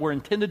things that were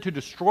intended to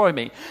destroy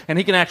me, and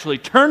He can actually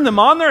turn them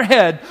on their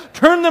head,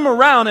 turn them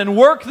around, and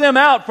work them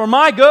out for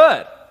my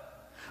good.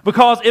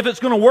 Because if it's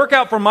going to work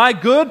out for my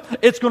good,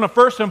 it's going to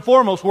first and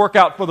foremost work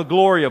out for the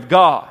glory of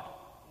God.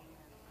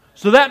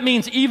 So that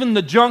means even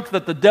the junk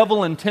that the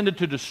devil intended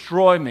to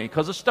destroy me,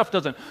 because this stuff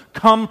doesn't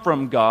come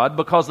from God,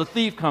 because the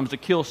thief comes to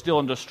kill, steal,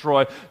 and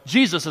destroy.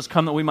 Jesus has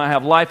come that we might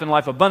have life and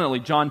life abundantly,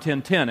 John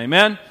 10:10.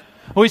 Amen?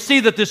 We see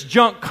that this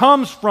junk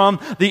comes from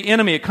the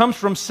enemy. It comes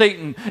from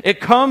Satan.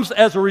 It comes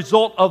as a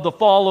result of the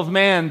fall of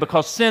man,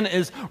 because sin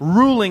is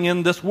ruling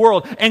in this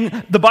world.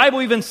 And the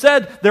Bible even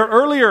said there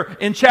earlier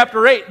in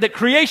chapter 8 that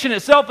creation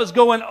itself is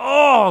going,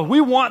 oh,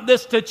 we want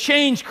this to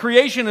change.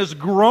 Creation is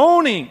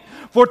groaning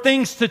for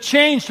things to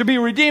change, to be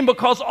redeemed,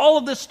 because all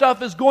of this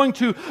stuff is going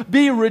to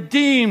be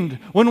redeemed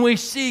when we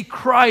see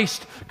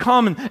Christ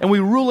come and we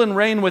rule and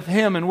reign with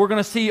Him, and we're going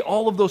to see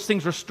all of those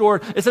things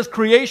restored. It says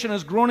creation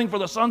is groaning for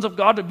the sons of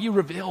God to be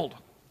revealed,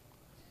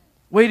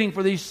 waiting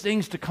for these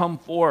things to come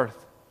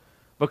forth,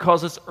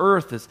 because this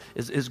earth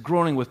is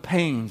groaning with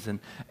pains,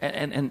 and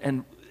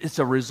it's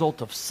a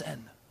result of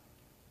sin.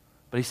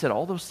 But He said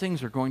all those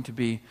things are going to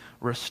be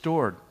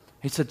restored.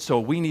 He said, so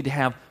we need to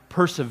have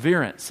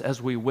perseverance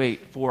as we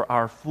wait for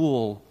our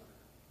full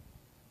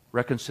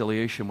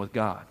reconciliation with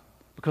God.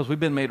 Because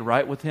we've been made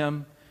right with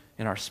Him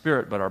in our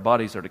spirit, but our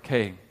bodies are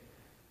decaying.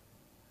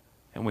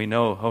 And we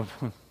know,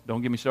 oh,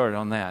 don't get me started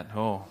on that.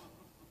 Oh,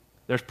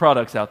 there's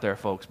products out there,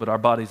 folks, but our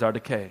bodies are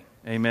decaying.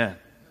 Amen.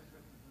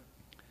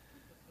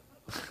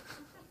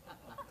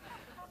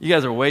 You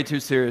guys are way too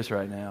serious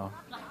right now.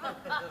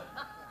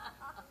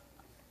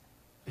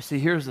 You see,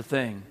 here's the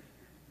thing.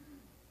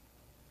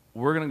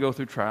 We're going to go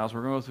through trials.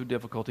 We're going to go through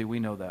difficulty. We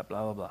know that,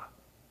 blah, blah, blah.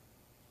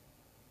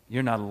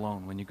 You're not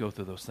alone when you go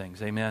through those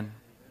things. Amen?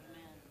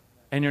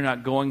 And you're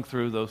not going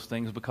through those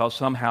things because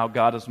somehow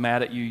God is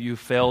mad at you. You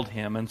failed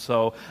Him. And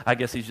so I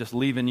guess He's just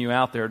leaving you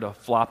out there to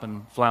flop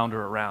and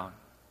flounder around.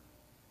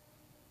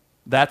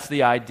 That's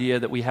the idea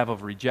that we have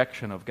of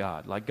rejection of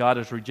God. Like God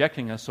is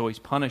rejecting us, so He's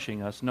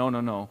punishing us. No, no,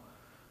 no.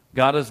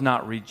 God has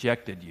not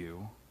rejected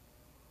you.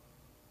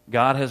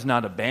 God has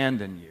not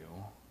abandoned you.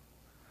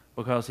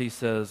 Because He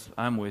says,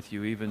 I'm with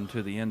you even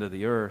to the end of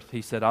the earth.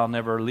 He said, I'll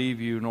never leave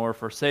you nor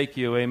forsake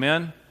you.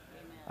 Amen? Amen.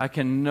 I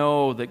can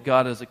know that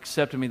God has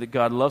accepted me, that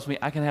God loves me.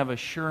 I can have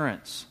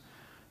assurance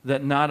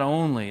that not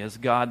only is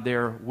God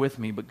there with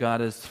me, but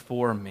God is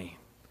for me.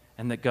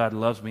 And that God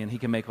loves me, and He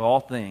can make all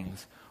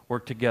things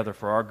work together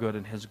for our good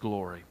and His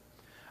glory.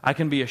 I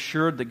can be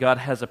assured that God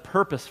has a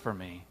purpose for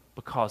me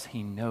because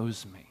He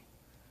knows me.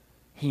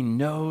 He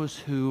knows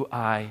who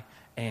I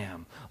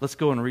am. Let's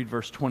go and read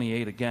verse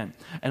 28 again.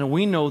 And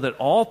we know that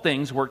all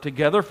things work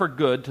together for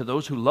good to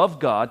those who love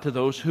God, to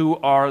those who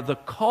are the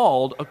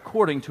called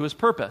according to His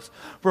purpose.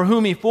 For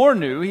whom He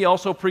foreknew, He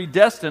also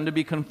predestined to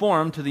be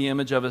conformed to the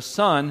image of His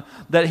Son,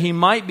 that He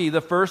might be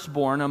the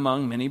firstborn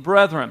among many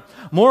brethren.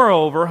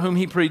 Moreover, whom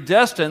He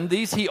predestined,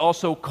 these He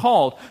also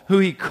called. Who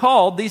He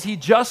called, these He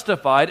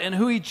justified. And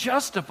who He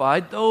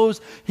justified,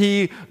 those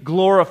He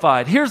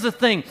glorified. Here's the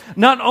thing.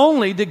 Not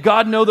only did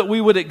God know that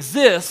we would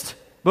exist,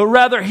 but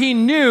rather He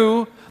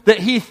knew that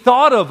He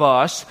thought of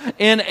us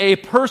in a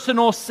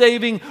personal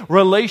saving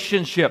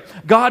relationship.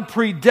 God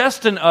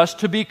predestined us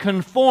to be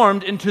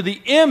conformed into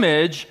the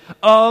image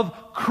of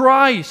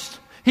Christ.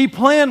 He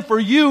planned for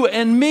you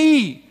and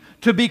me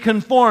to be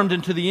conformed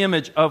into the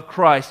image of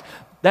Christ.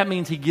 That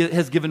means He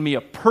has given me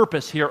a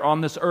purpose here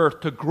on this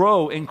earth to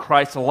grow in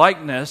Christ's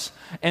likeness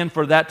and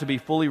for that to be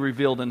fully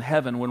revealed in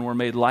heaven when we're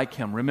made like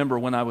Him. Remember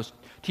when I was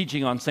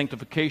teaching on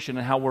sanctification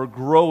and how we're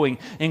growing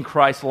in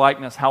Christ's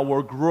likeness, how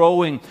we're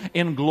growing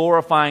in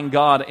glorifying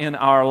God in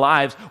our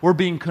lives. We're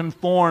being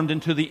conformed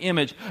into the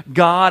image.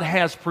 God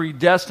has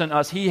predestined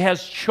us. He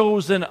has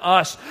chosen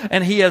us,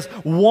 and He has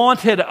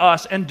wanted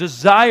us and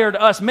desired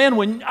us. Man,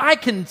 when I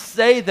can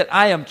say that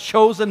I am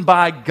chosen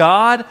by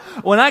God,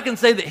 when I can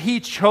say that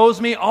He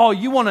chose me, oh,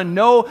 you want to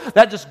know,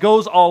 that just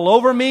goes all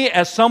over me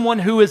as someone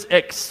who is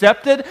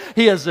accepted.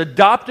 He has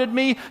adopted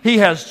me. He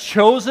has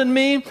chosen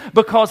me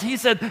because He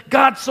said,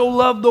 God so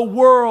loved the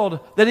world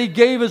that He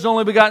gave His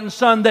only begotten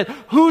Son, that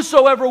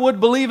whosoever would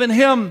believe in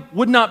Him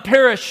would not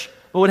perish,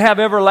 but would have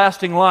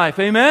everlasting life.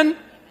 Amen?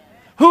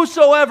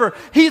 Whosoever.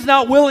 He's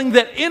not willing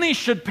that any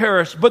should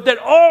perish, but that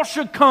all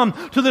should come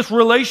to this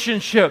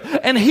relationship.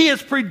 And He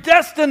has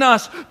predestined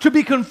us to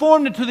be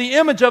conformed into the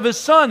image of His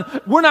Son.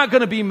 We're not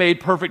going to be made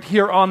perfect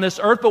here on this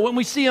earth, but when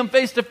we see Him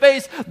face to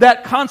face,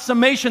 that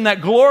consummation,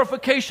 that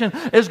glorification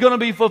is going to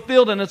be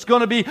fulfilled and it's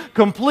going to be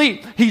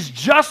complete. He's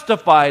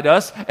justified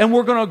us, and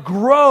we're going to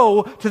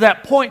grow to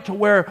that point to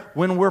where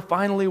when we're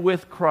finally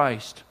with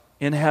Christ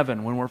in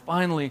heaven, when we're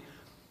finally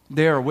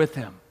there with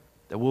Him,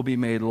 that we'll be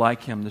made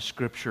like Him, the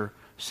Scripture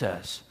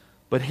says.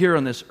 But here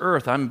on this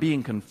earth, I'm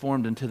being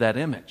conformed into that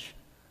image.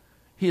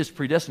 He has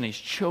predestined. He's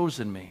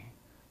chosen me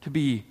to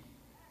be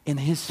in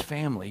His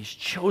family. He's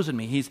chosen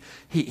me.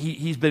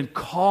 He's been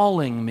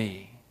calling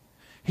me.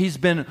 He's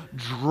been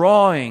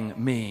drawing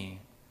me.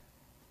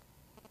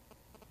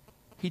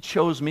 He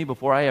chose me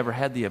before I ever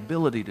had the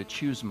ability to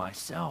choose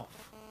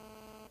myself.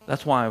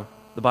 That's why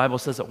the Bible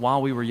says that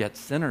while we were yet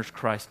sinners,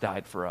 Christ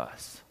died for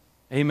us.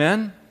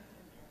 Amen?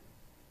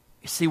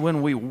 You see,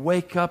 when we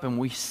wake up and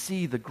we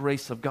see the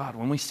grace of God,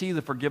 when we see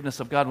the forgiveness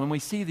of God, when we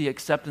see the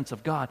acceptance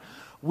of God,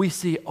 we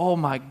see, oh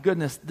my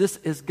goodness, this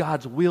is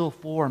God's will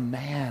for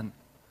man.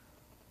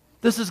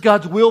 This is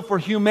God's will for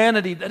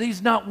humanity, that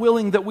He's not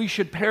willing that we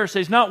should perish.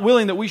 He's not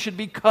willing that we should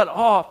be cut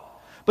off.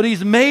 But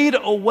He's made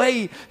a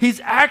way. He's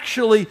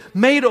actually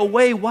made a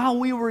way while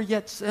we were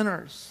yet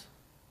sinners.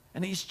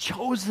 And He's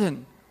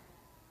chosen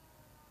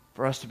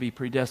for us to be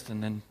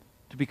predestined and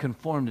to be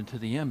conformed into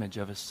the image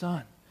of His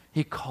Son.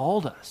 He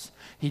called us.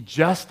 He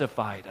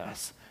justified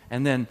us.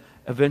 And then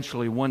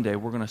eventually one day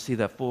we're going to see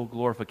that full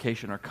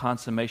glorification or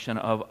consummation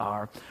of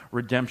our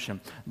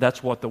redemption.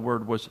 That's what the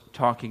Word was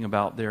talking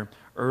about there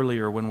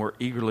earlier when we're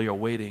eagerly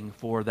awaiting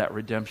for that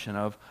redemption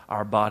of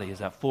our body, is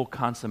that full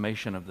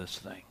consummation of this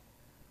thing.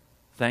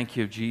 Thank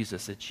you,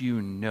 Jesus, that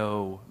you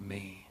know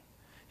me.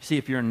 You see,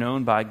 if you're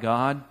known by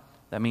God,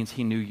 that means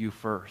He knew you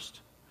first.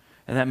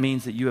 And that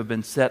means that you have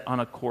been set on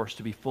a course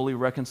to be fully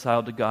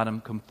reconciled to God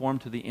and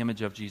conformed to the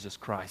image of Jesus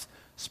Christ,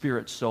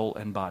 spirit, soul,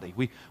 and body.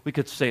 We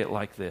could say it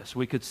like this.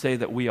 We could say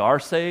that we are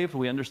saved.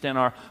 We understand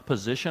our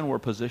position. We're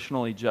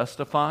positionally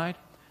justified.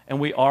 And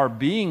we are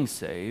being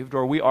saved,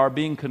 or we are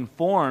being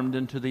conformed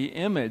into the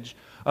image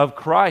of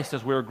Christ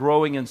as we're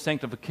growing in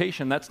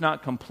sanctification. That's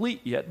not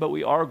complete yet, but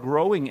we are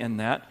growing in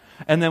that.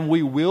 And then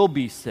we will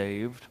be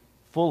saved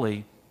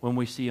fully when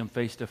we see Him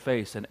face to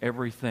face and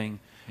everything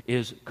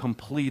is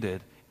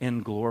completed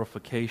in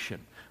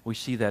glorification. We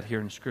see that here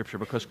in Scripture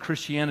because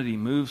Christianity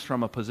moves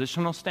from a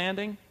positional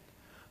standing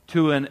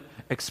to an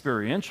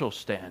experiential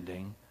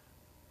standing,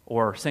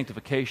 or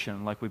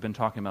sanctification like we've been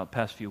talking about the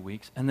past few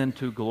weeks, and then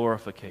to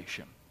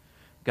glorification.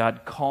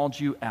 God called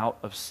you out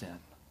of sin.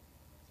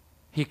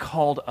 He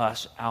called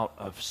us out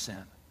of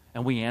sin,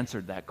 and we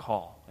answered that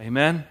call.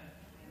 Amen?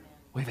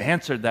 We've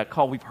answered that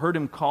call. We've heard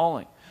Him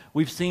calling.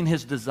 We've seen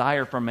His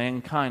desire for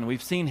mankind.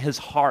 We've seen His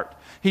heart.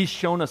 He's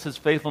shown us His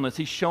faithfulness.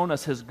 He's shown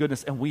us His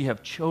goodness, and we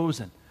have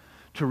chosen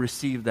to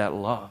receive that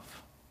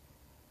love.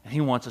 And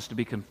He wants us to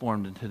be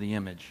conformed into the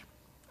image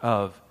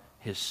of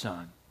His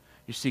Son.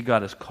 You see,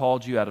 God has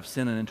called you out of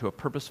sin and into a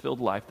purpose-filled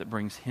life that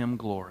brings Him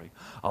glory,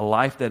 a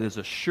life that is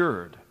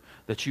assured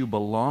that you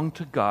belong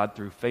to God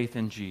through faith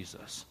in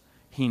Jesus.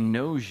 He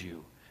knows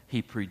you.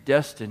 He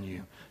predestined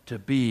you to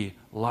be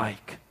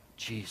like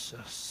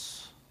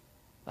Jesus.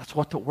 That's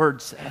what the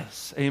Word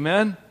says.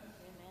 Amen? Amen.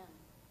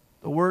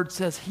 The Word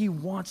says He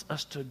wants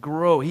us to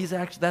grow.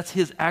 That's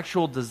His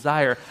actual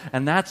desire.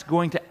 And that's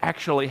going to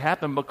actually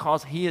happen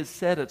because He has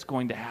said it's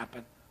going to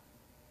happen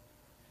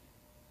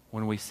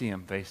when we see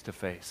Him face to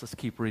face. Let's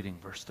keep reading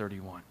verse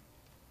 31.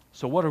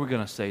 So what are we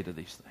going to say to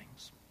these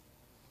things?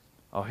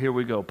 Oh, here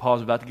we go.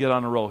 Paul's about to get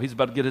on a roll. He's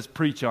about to get his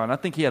preach on. I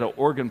think he had an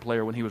organ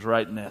player when he was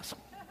writing this.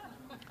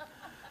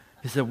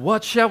 He said,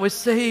 what shall we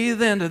say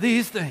then to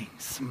these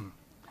things?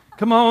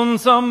 Come on,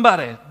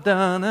 somebody.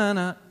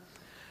 Da-na-na.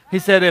 He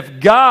said, if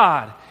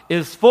God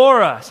is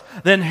for us,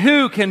 then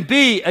who can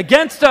be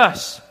against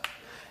us?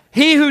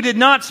 He who did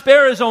not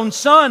spare His own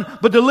Son,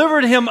 but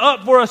delivered Him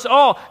up for us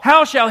all,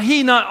 how shall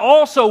He not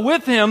also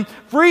with Him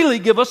freely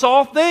give us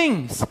all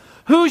things?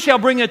 Who shall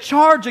bring a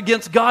charge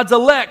against God's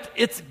elect?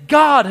 It's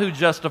God who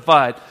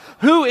justified.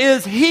 who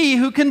is he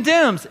who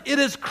condemns? It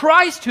is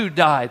Christ who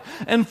died,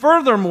 and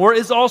furthermore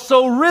is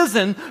also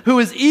risen, who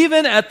is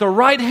even at the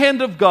right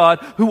hand of God,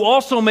 who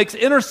also makes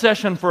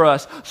intercession for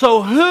us.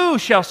 So who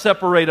shall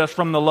separate us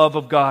from the love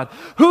of God?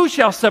 Who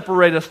shall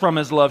separate us from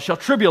his love? Shall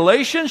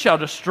tribulation, shall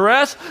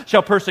distress,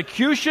 shall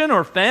persecution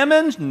or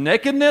famine,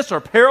 nakedness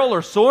or peril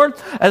or sword?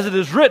 As it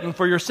is written,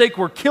 for your sake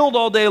we're killed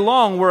all day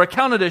long, we're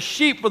accounted as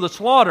sheep for the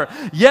slaughter.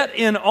 Yet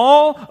in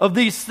all of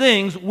these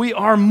things we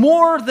are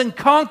more than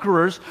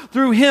conquerors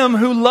through him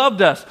who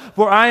loved us.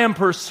 For I am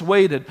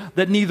persuaded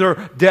that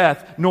neither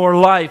death, nor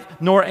life,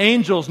 nor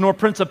angels, nor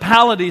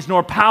principalities,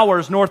 nor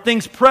powers, nor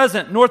things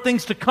present, nor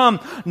things to come,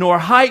 nor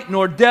height,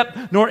 nor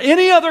depth, nor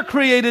any other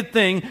created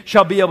thing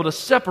shall be able to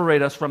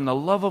separate us from the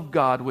love of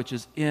God which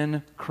is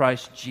in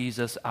Christ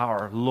Jesus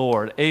our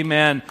Lord.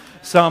 Amen.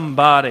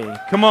 Somebody.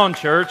 Come on,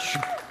 church.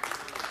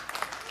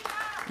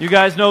 You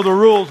guys know the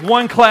rules.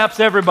 One claps,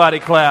 everybody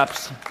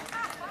claps.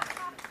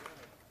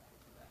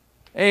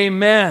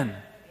 Amen.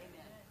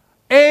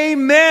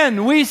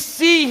 Amen. We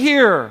see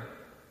here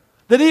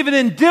that even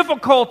in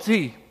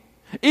difficulty,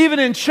 even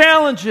in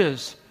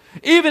challenges,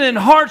 even in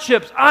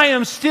hardships, I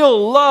am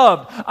still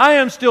loved. I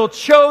am still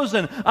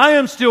chosen. I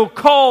am still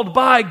called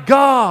by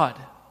God.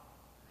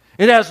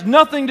 It has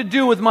nothing to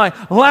do with my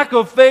lack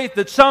of faith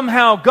that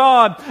somehow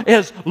God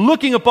is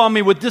looking upon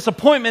me with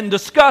disappointment and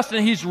disgust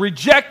and He's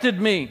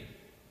rejected me.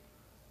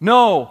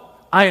 No,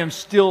 I am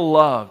still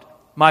loved.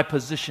 My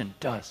position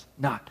does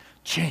not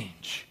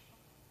change.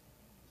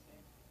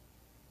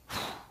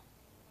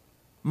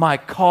 My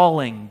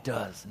calling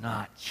does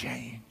not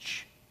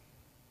change.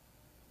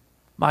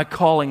 My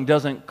calling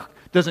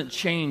doesn't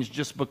change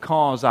just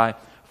because I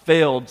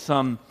failed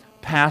some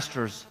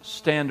pastor's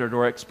standard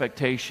or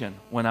expectation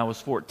when I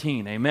was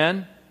 14.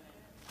 Amen?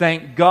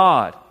 Thank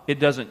God it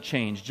doesn't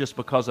change just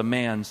because a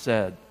man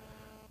said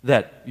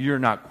that you're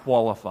not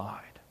qualified.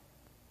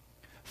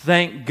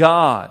 Thank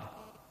God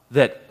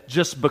that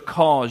just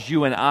because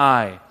you and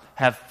I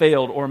have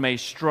failed or may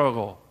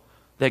struggle,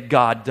 that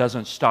God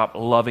doesn't stop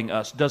loving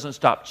us, doesn't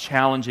stop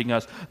challenging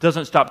us,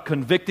 doesn't stop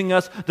convicting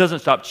us, doesn't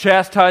stop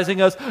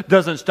chastising us,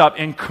 doesn't stop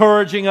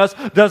encouraging us,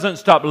 doesn't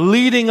stop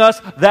leading us.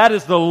 That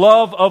is the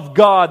love of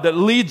God that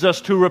leads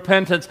us to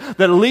repentance,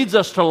 that leads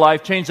us to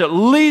life change, that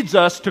leads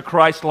us to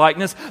Christ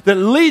likeness, that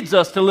leads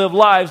us to live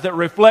lives that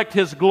reflect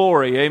His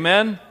glory.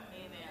 Amen? Amen.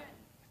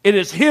 It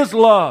is His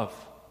love.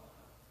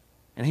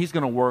 And He's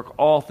going to work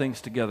all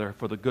things together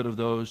for the good of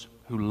those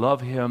who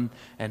love Him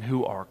and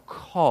who are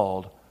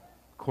called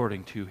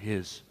according to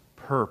His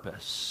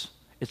purpose.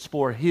 It's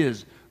for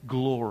His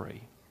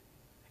glory.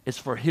 It's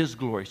for His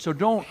glory. So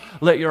don't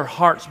let your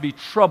hearts be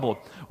troubled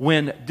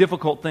when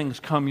difficult things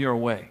come your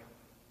way.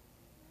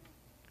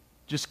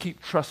 Just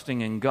keep trusting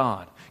in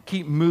God.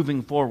 Keep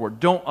moving forward.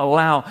 Don't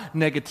allow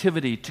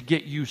negativity to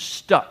get you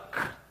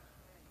stuck.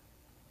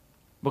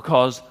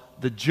 Because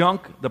the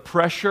junk, the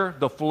pressure,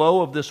 the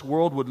flow of this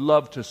world would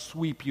love to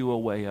sweep you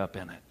away up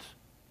in it.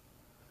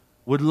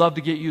 Would love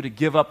to get you to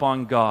give up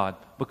on God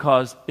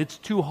because it's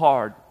too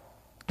hard.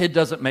 It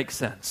doesn't make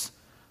sense.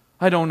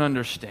 I don't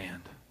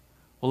understand.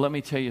 Well, let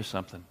me tell you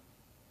something.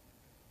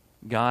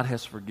 God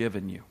has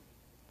forgiven you.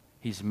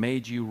 He's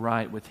made you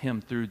right with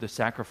Him through the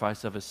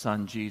sacrifice of His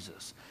Son,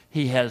 Jesus.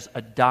 He has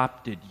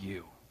adopted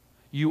you.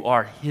 You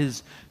are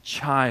His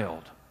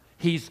child.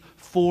 He's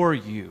for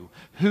you.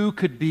 Who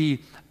could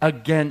be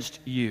against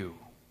you?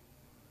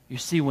 You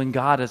see, when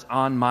God is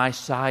on my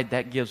side,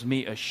 that gives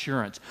me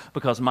assurance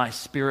because my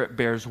spirit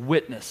bears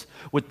witness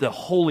with the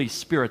Holy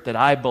Spirit that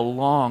I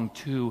belong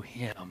to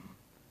Him.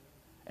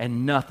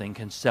 And nothing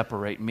can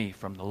separate me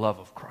from the love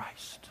of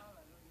Christ.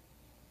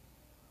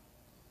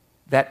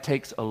 That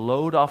takes a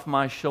load off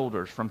my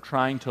shoulders from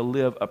trying to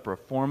live a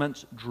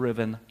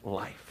performance-driven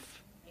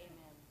life.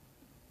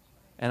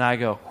 And I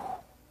go, whew.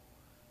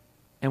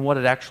 And what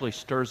it actually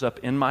stirs up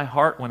in my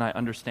heart when I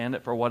understand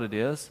it for what it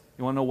is,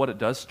 you want to know what it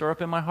does stir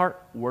up in my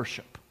heart?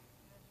 Worship.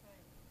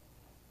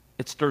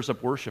 It stirs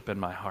up worship in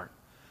my heart.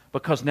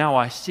 Because now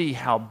I see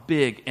how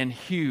big and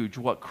huge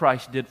what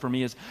Christ did for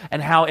me is and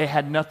how it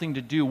had nothing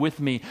to do with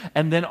me.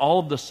 And then all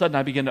of a sudden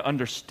I begin to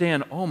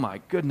understand, oh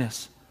my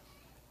goodness.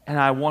 And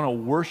I want to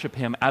worship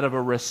Him out of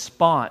a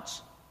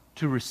response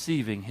to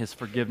receiving His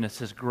forgiveness,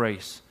 His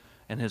grace,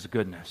 and His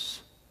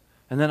goodness.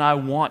 And then I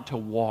want to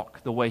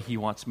walk the way He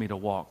wants me to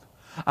walk.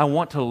 I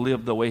want to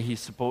live the way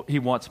He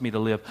wants me to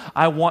live.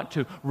 I want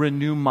to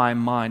renew my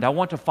mind. I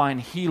want to find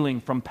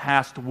healing from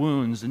past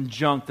wounds and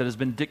junk that has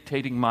been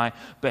dictating my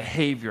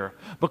behavior.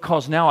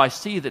 Because now I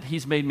see that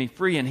He's made me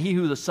free, and He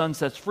who the Son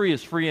sets free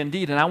is free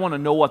indeed. And I want to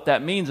know what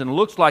that means and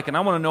looks like, and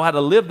I want to know how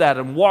to live that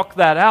and walk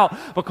that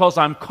out because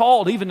I'm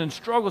called even in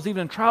struggles,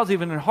 even in trials,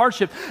 even in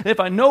hardship. And if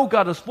I know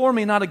God is for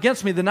me, not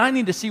against me, then I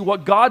need to see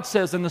what God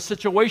says in the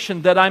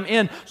situation that I'm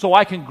in so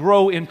I can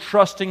grow in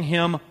trusting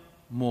Him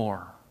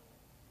more.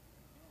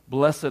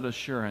 Blessed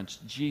assurance,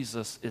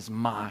 Jesus is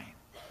mine.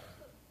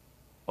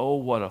 Oh,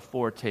 what a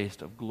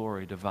foretaste of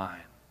glory divine.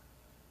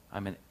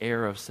 I'm an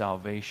heir of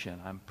salvation.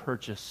 I'm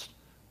purchased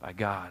by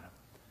God.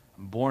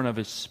 I'm born of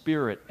His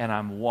Spirit, and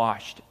I'm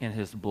washed in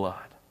His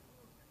blood.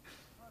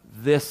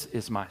 This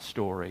is my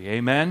story.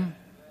 Amen?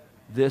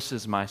 This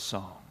is my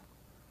song.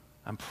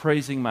 I'm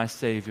praising my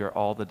Savior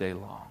all the day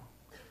long.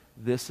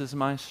 This is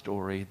my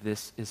story.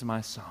 This is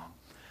my song.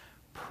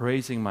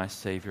 Praising my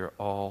Savior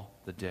all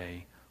the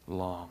day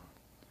long.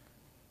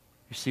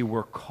 You see,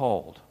 we're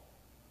called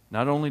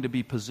not only to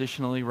be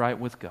positionally right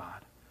with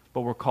God,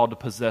 but we're called to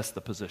possess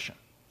the position.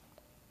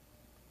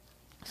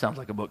 Sounds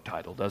like a book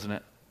title, doesn't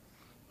it?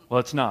 Well,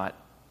 it's not.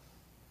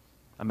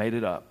 I made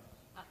it up.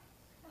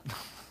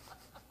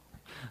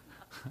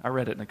 I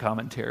read it in a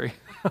commentary.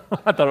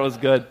 I thought it was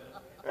good.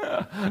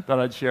 Thought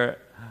I'd share it.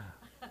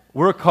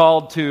 We're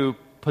called to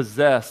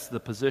possess the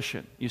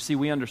position. You see,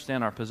 we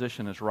understand our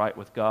position is right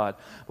with God,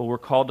 but we're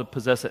called to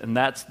possess it, and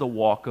that's the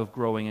walk of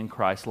growing in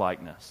Christ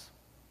likeness,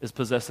 is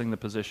possessing the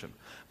position.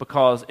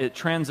 Because it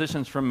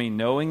transitions from me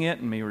knowing it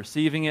and me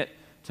receiving it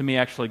to me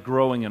actually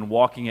growing and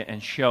walking it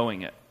and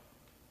showing it.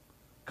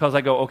 Because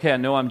I go, okay, I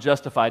know I'm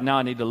justified. Now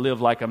I need to live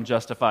like I'm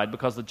justified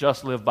because the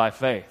just live by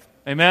faith.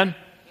 Amen?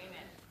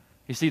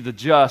 You see, the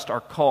just are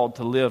called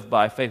to live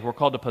by faith. We're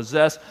called to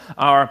possess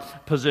our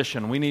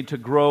position. We need to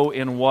grow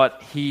in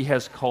what He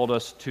has called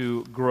us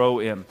to grow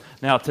in.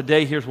 Now,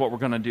 today, here's what we're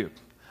going to do.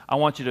 I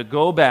want you to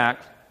go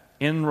back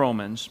in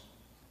Romans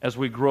as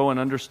we grow in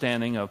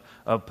understanding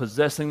of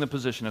possessing the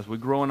position, as we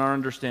grow in our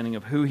understanding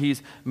of who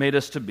He's made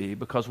us to be,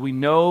 because we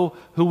know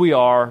who we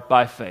are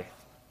by faith.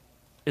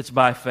 It's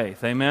by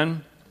faith.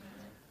 Amen?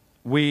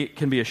 We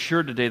can be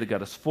assured today that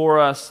God is for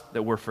us,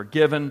 that we're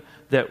forgiven,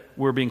 that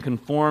we're being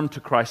conformed to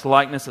Christ's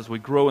likeness as we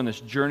grow in this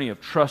journey of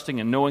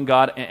trusting and knowing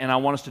God. And I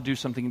want us to do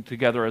something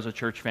together as a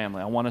church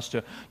family. I want us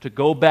to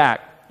go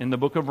back in the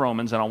book of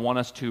Romans, and I want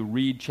us to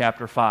read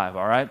chapter 5,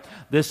 all right?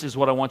 This is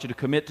what I want you to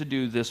commit to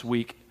do this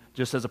week,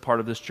 just as a part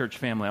of this church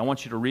family. I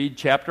want you to read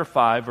chapter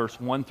 5, verse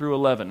 1 through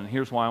 11, and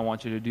here's why I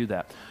want you to do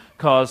that.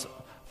 Because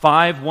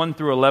 5, 1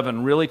 through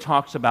 11 really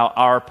talks about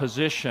our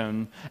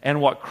position and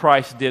what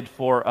Christ did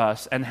for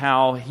us and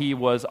how He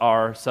was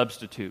our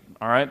substitute,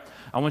 all right?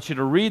 I want you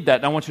to read that,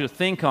 and I want you to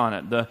think on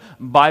it. The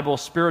Bible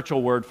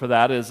spiritual word for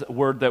that is a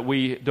word that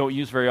we don't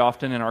use very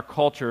often in our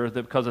culture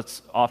because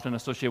it's often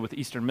associated with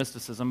Eastern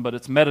mysticism, but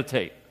it's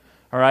meditate,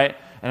 all right?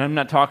 And I'm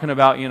not talking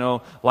about,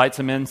 light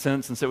some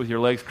incense and sit with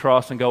your legs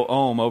crossed and go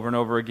Om over and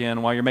over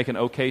again while you're making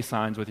okay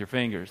signs with your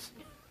fingers.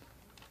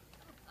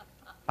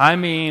 I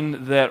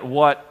mean that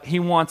what He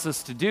wants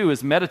us to do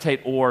is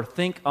meditate or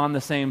think on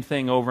the same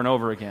thing over and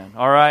over again.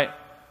 All right?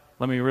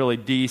 Let me really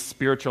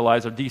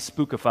de-spiritualize or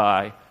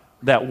de-spookify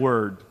that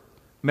word.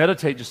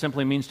 Meditate just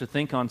simply means to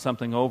think on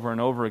something over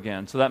and over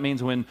again. So that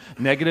means when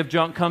negative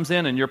junk comes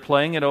in and you're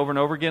playing it over and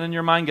over again in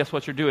your mind, guess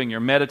what you're doing?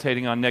 You're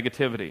meditating on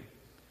negativity.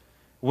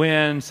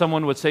 When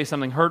someone would say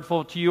something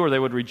hurtful to you or they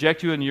would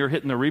reject you and you're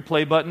hitting the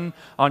replay button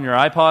on your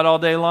iPod all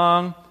day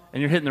long, and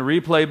you're hitting the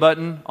replay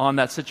button on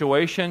that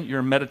situation,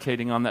 you're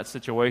meditating on that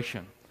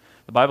situation.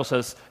 The Bible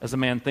says, as a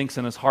man thinks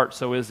in his heart,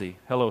 so is he.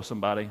 Hello,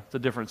 somebody. It's a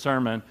different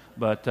sermon,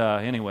 but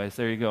anyways,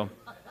 there you go.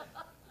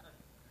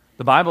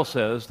 The Bible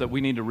says that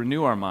we need to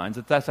renew our minds,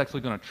 that that's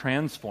actually going to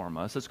transform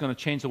us. It's going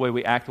to change the way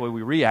we act, the way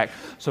we react.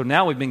 So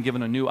now we've been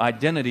given a new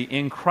identity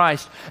in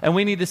Christ, and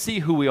we need to see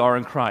who we are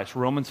in Christ.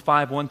 Romans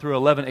 5, 1 through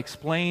 11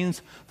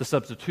 explains the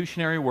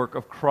substitutionary work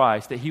of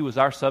Christ, that He was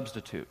our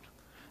substitute,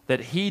 that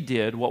He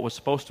did what was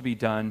supposed to be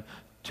done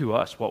to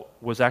us, what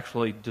was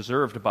actually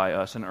deserved by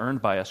us and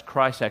earned by us.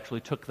 Christ actually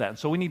took that. And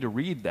so we need to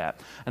read that.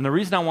 And the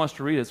reason I want us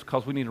to read it is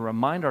because we need to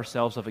remind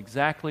ourselves of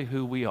exactly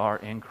who we are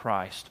in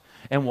Christ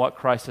and what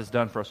Christ has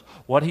done for us,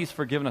 what He's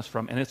forgiven us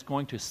from, and it's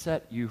going to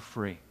set you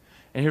free.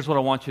 And here's what I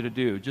want you to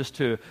do, just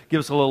to give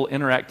us a little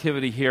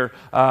interactivity here.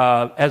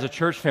 As a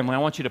church family, I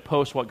want you to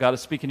post what God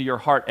is speaking to your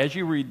heart as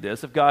you read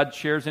this. If God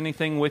shares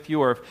anything with you,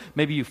 or if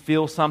maybe you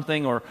feel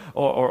something, or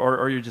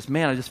you're just,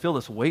 man, I just feel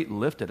this weight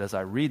lifted as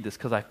I read this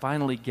because I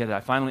finally get it, I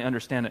finally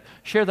understand it.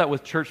 Share that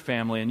with church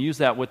family and use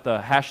that with the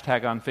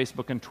hashtag on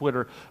Facebook and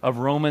Twitter of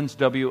Romans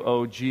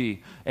WOG.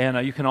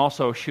 And you can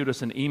also shoot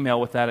us an email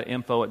with that at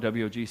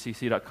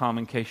info@wogcc.com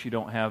in case you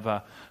don't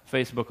have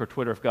Facebook or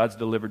Twitter, if God's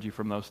delivered you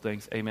from those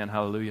things. Amen,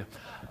 hallelujah.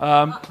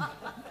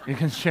 You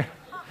can share.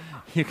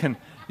 You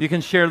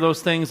can share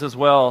those things as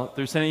well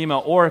through sending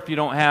email, or if you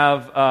don't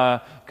have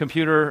a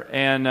computer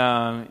and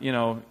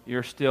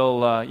you're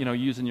still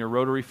using your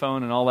rotary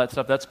phone and all that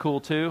stuff, that's cool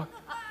too.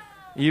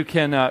 You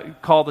can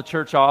call the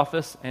church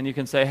office and you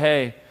can say,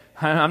 "Hey,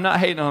 I'm not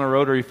hating on a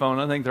rotary phone.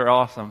 I think they're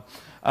awesome,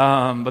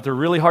 but they're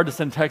really hard to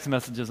send text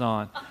messages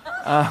on."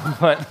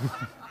 But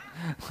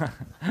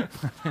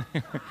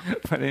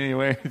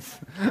anyways.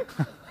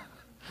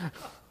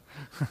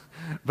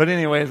 But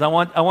anyways, I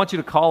want you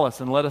to call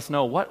us and let us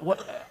know what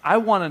I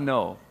want to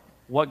know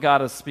what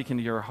God is speaking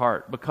to your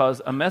heart,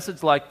 because a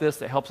message like this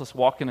that helps us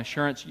walk in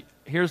assurance,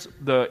 here's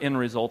the end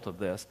result of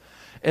this,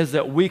 is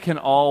that we can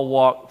all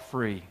walk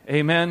free.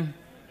 Amen?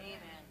 Amen.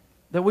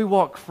 That we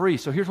walk free.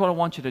 So here's what I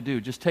want you to do.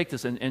 Just take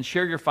this and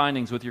share your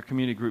findings with your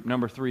community group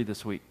number 3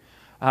 this week.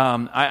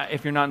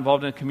 If you're not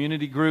involved in a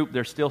community group,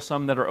 there's still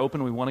some that are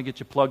open. We want to get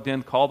you plugged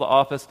in. Call the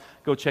office.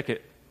 Go check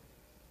it.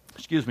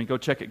 go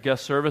check at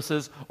guest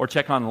services or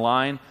check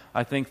online.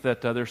 I think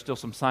that there's still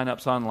some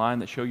sign-ups online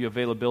that show you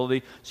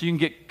availability. So you can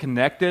get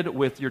connected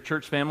with your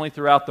church family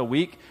throughout the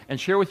week and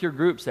share with your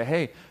group. Say,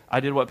 hey, I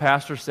did what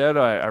Pastor said.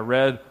 I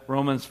read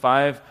Romans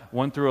 5,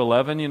 1 through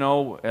 11,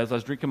 as I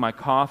was drinking my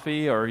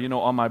coffee or,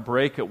 on my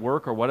break at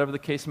work or whatever the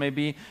case may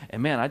be.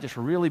 And man, I just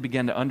really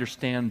began to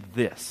understand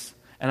this.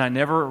 And I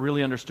never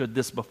really understood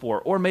this before.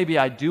 Or maybe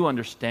I do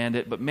understand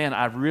it, but man,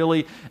 I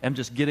really am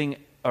just getting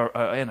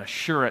an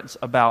assurance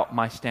about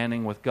my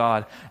standing with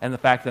God and the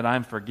fact that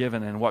I'm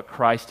forgiven and what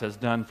Christ has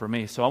done for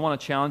me. So I want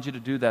to challenge you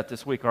to do that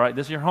this week, all right?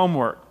 This is your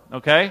homework,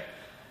 okay?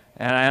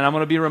 And I'm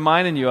going to be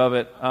reminding you of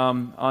it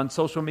on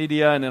social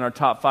media and in our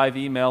top 5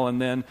 email and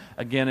then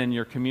again in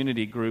your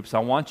community groups. I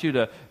want you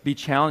to be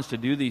challenged to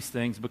do these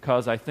things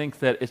because I think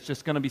that it's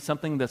just going to be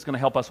something that's going to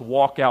help us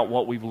walk out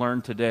what we've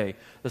learned today.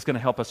 That's going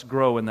to help us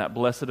grow in that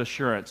blessed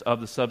assurance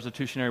of the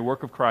substitutionary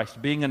work of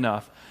Christ being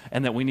enough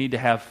and that we need to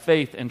have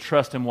faith and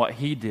trust in what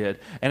He did.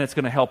 And it's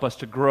going to help us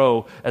to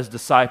grow as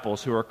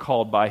disciples who are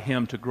called by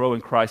Him to grow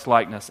in Christ's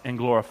likeness and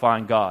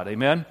glorifying God.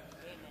 Amen?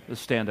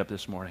 Let's stand up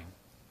this morning.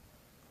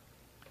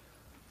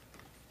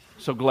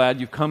 So glad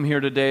you've come here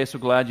today. So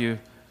glad you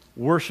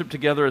worship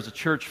together as a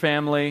church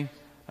family.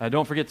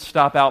 Don't forget to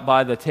stop out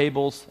by the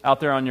tables out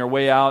there on your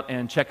way out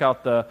and check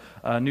out the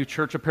new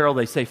church apparel.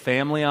 They say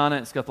family on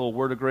it. It's got the little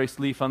Word of Grace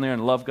leaf on there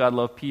and love God,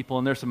 love people.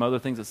 And there's some other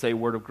things that say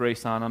Word of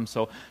Grace on them.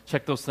 So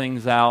check those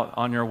things out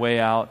on your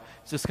way out.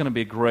 It's just going to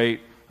be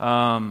great.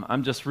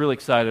 I'm just really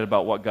excited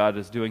about what God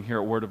is doing here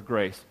at Word of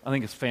Grace. I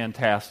think it's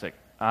fantastic.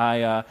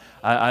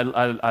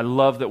 I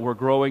love that we're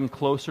growing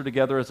closer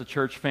together as a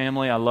church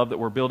family. I love that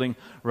we're building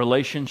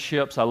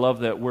relationships. I love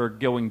that we're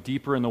going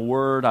deeper in the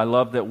Word. I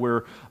love that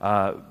we're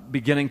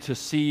beginning to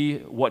see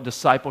what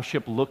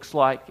discipleship looks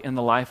like in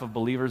the life of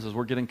believers as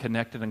we're getting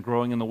connected and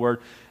growing in the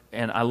Word.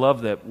 And I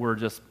love that we're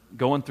just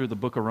going through the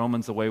book of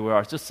Romans the way we are.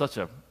 It's just such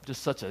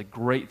a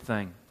great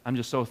thing. I'm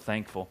just so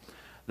thankful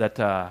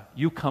that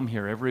you come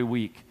here every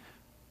week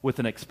with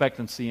an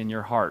expectancy in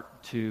your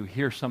heart to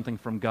hear something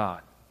from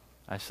God.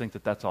 I just think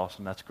that that's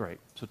awesome. That's great.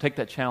 So take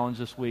that challenge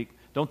this week.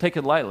 Don't take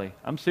it lightly.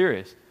 I'm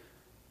serious.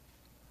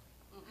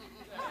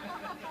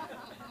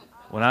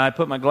 When I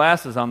put my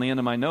glasses on the end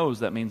of my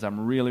nose, that means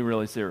I'm really,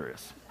 really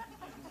serious.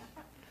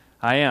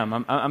 I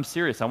am. I'm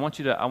serious. I want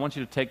you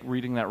to take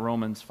reading that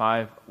Romans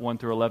 5, 1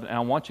 through 11, and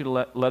I want you to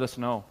let us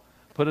know.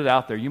 Put it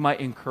out there. You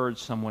might encourage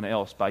someone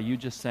else by you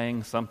just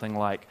saying something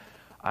like,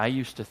 I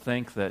used to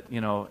think that,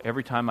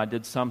 every time I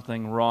did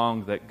something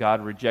wrong that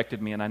God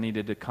rejected me and I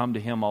needed to come to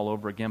Him all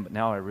over again, but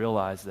now I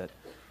realize that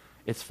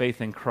it's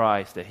faith in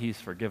Christ that He's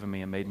forgiven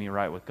me and made me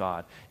right with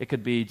God. It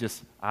could be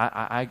just,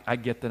 I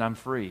get that I'm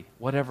free,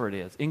 whatever it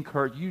is.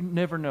 Encourage. You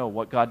never know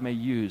what God may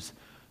use,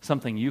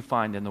 something you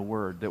find in the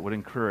Word that would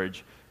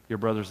encourage your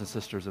brothers and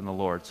sisters in the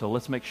Lord. So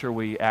let's make sure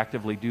we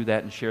actively do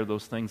that and share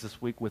those things this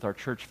week with our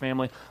church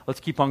family. Let's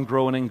keep on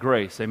growing in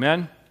grace.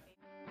 Amen?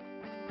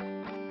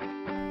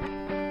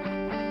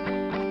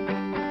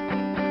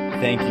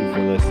 Thank you for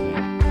listening.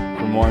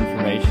 For more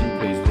information,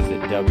 please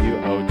visit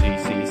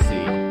wogcc.com.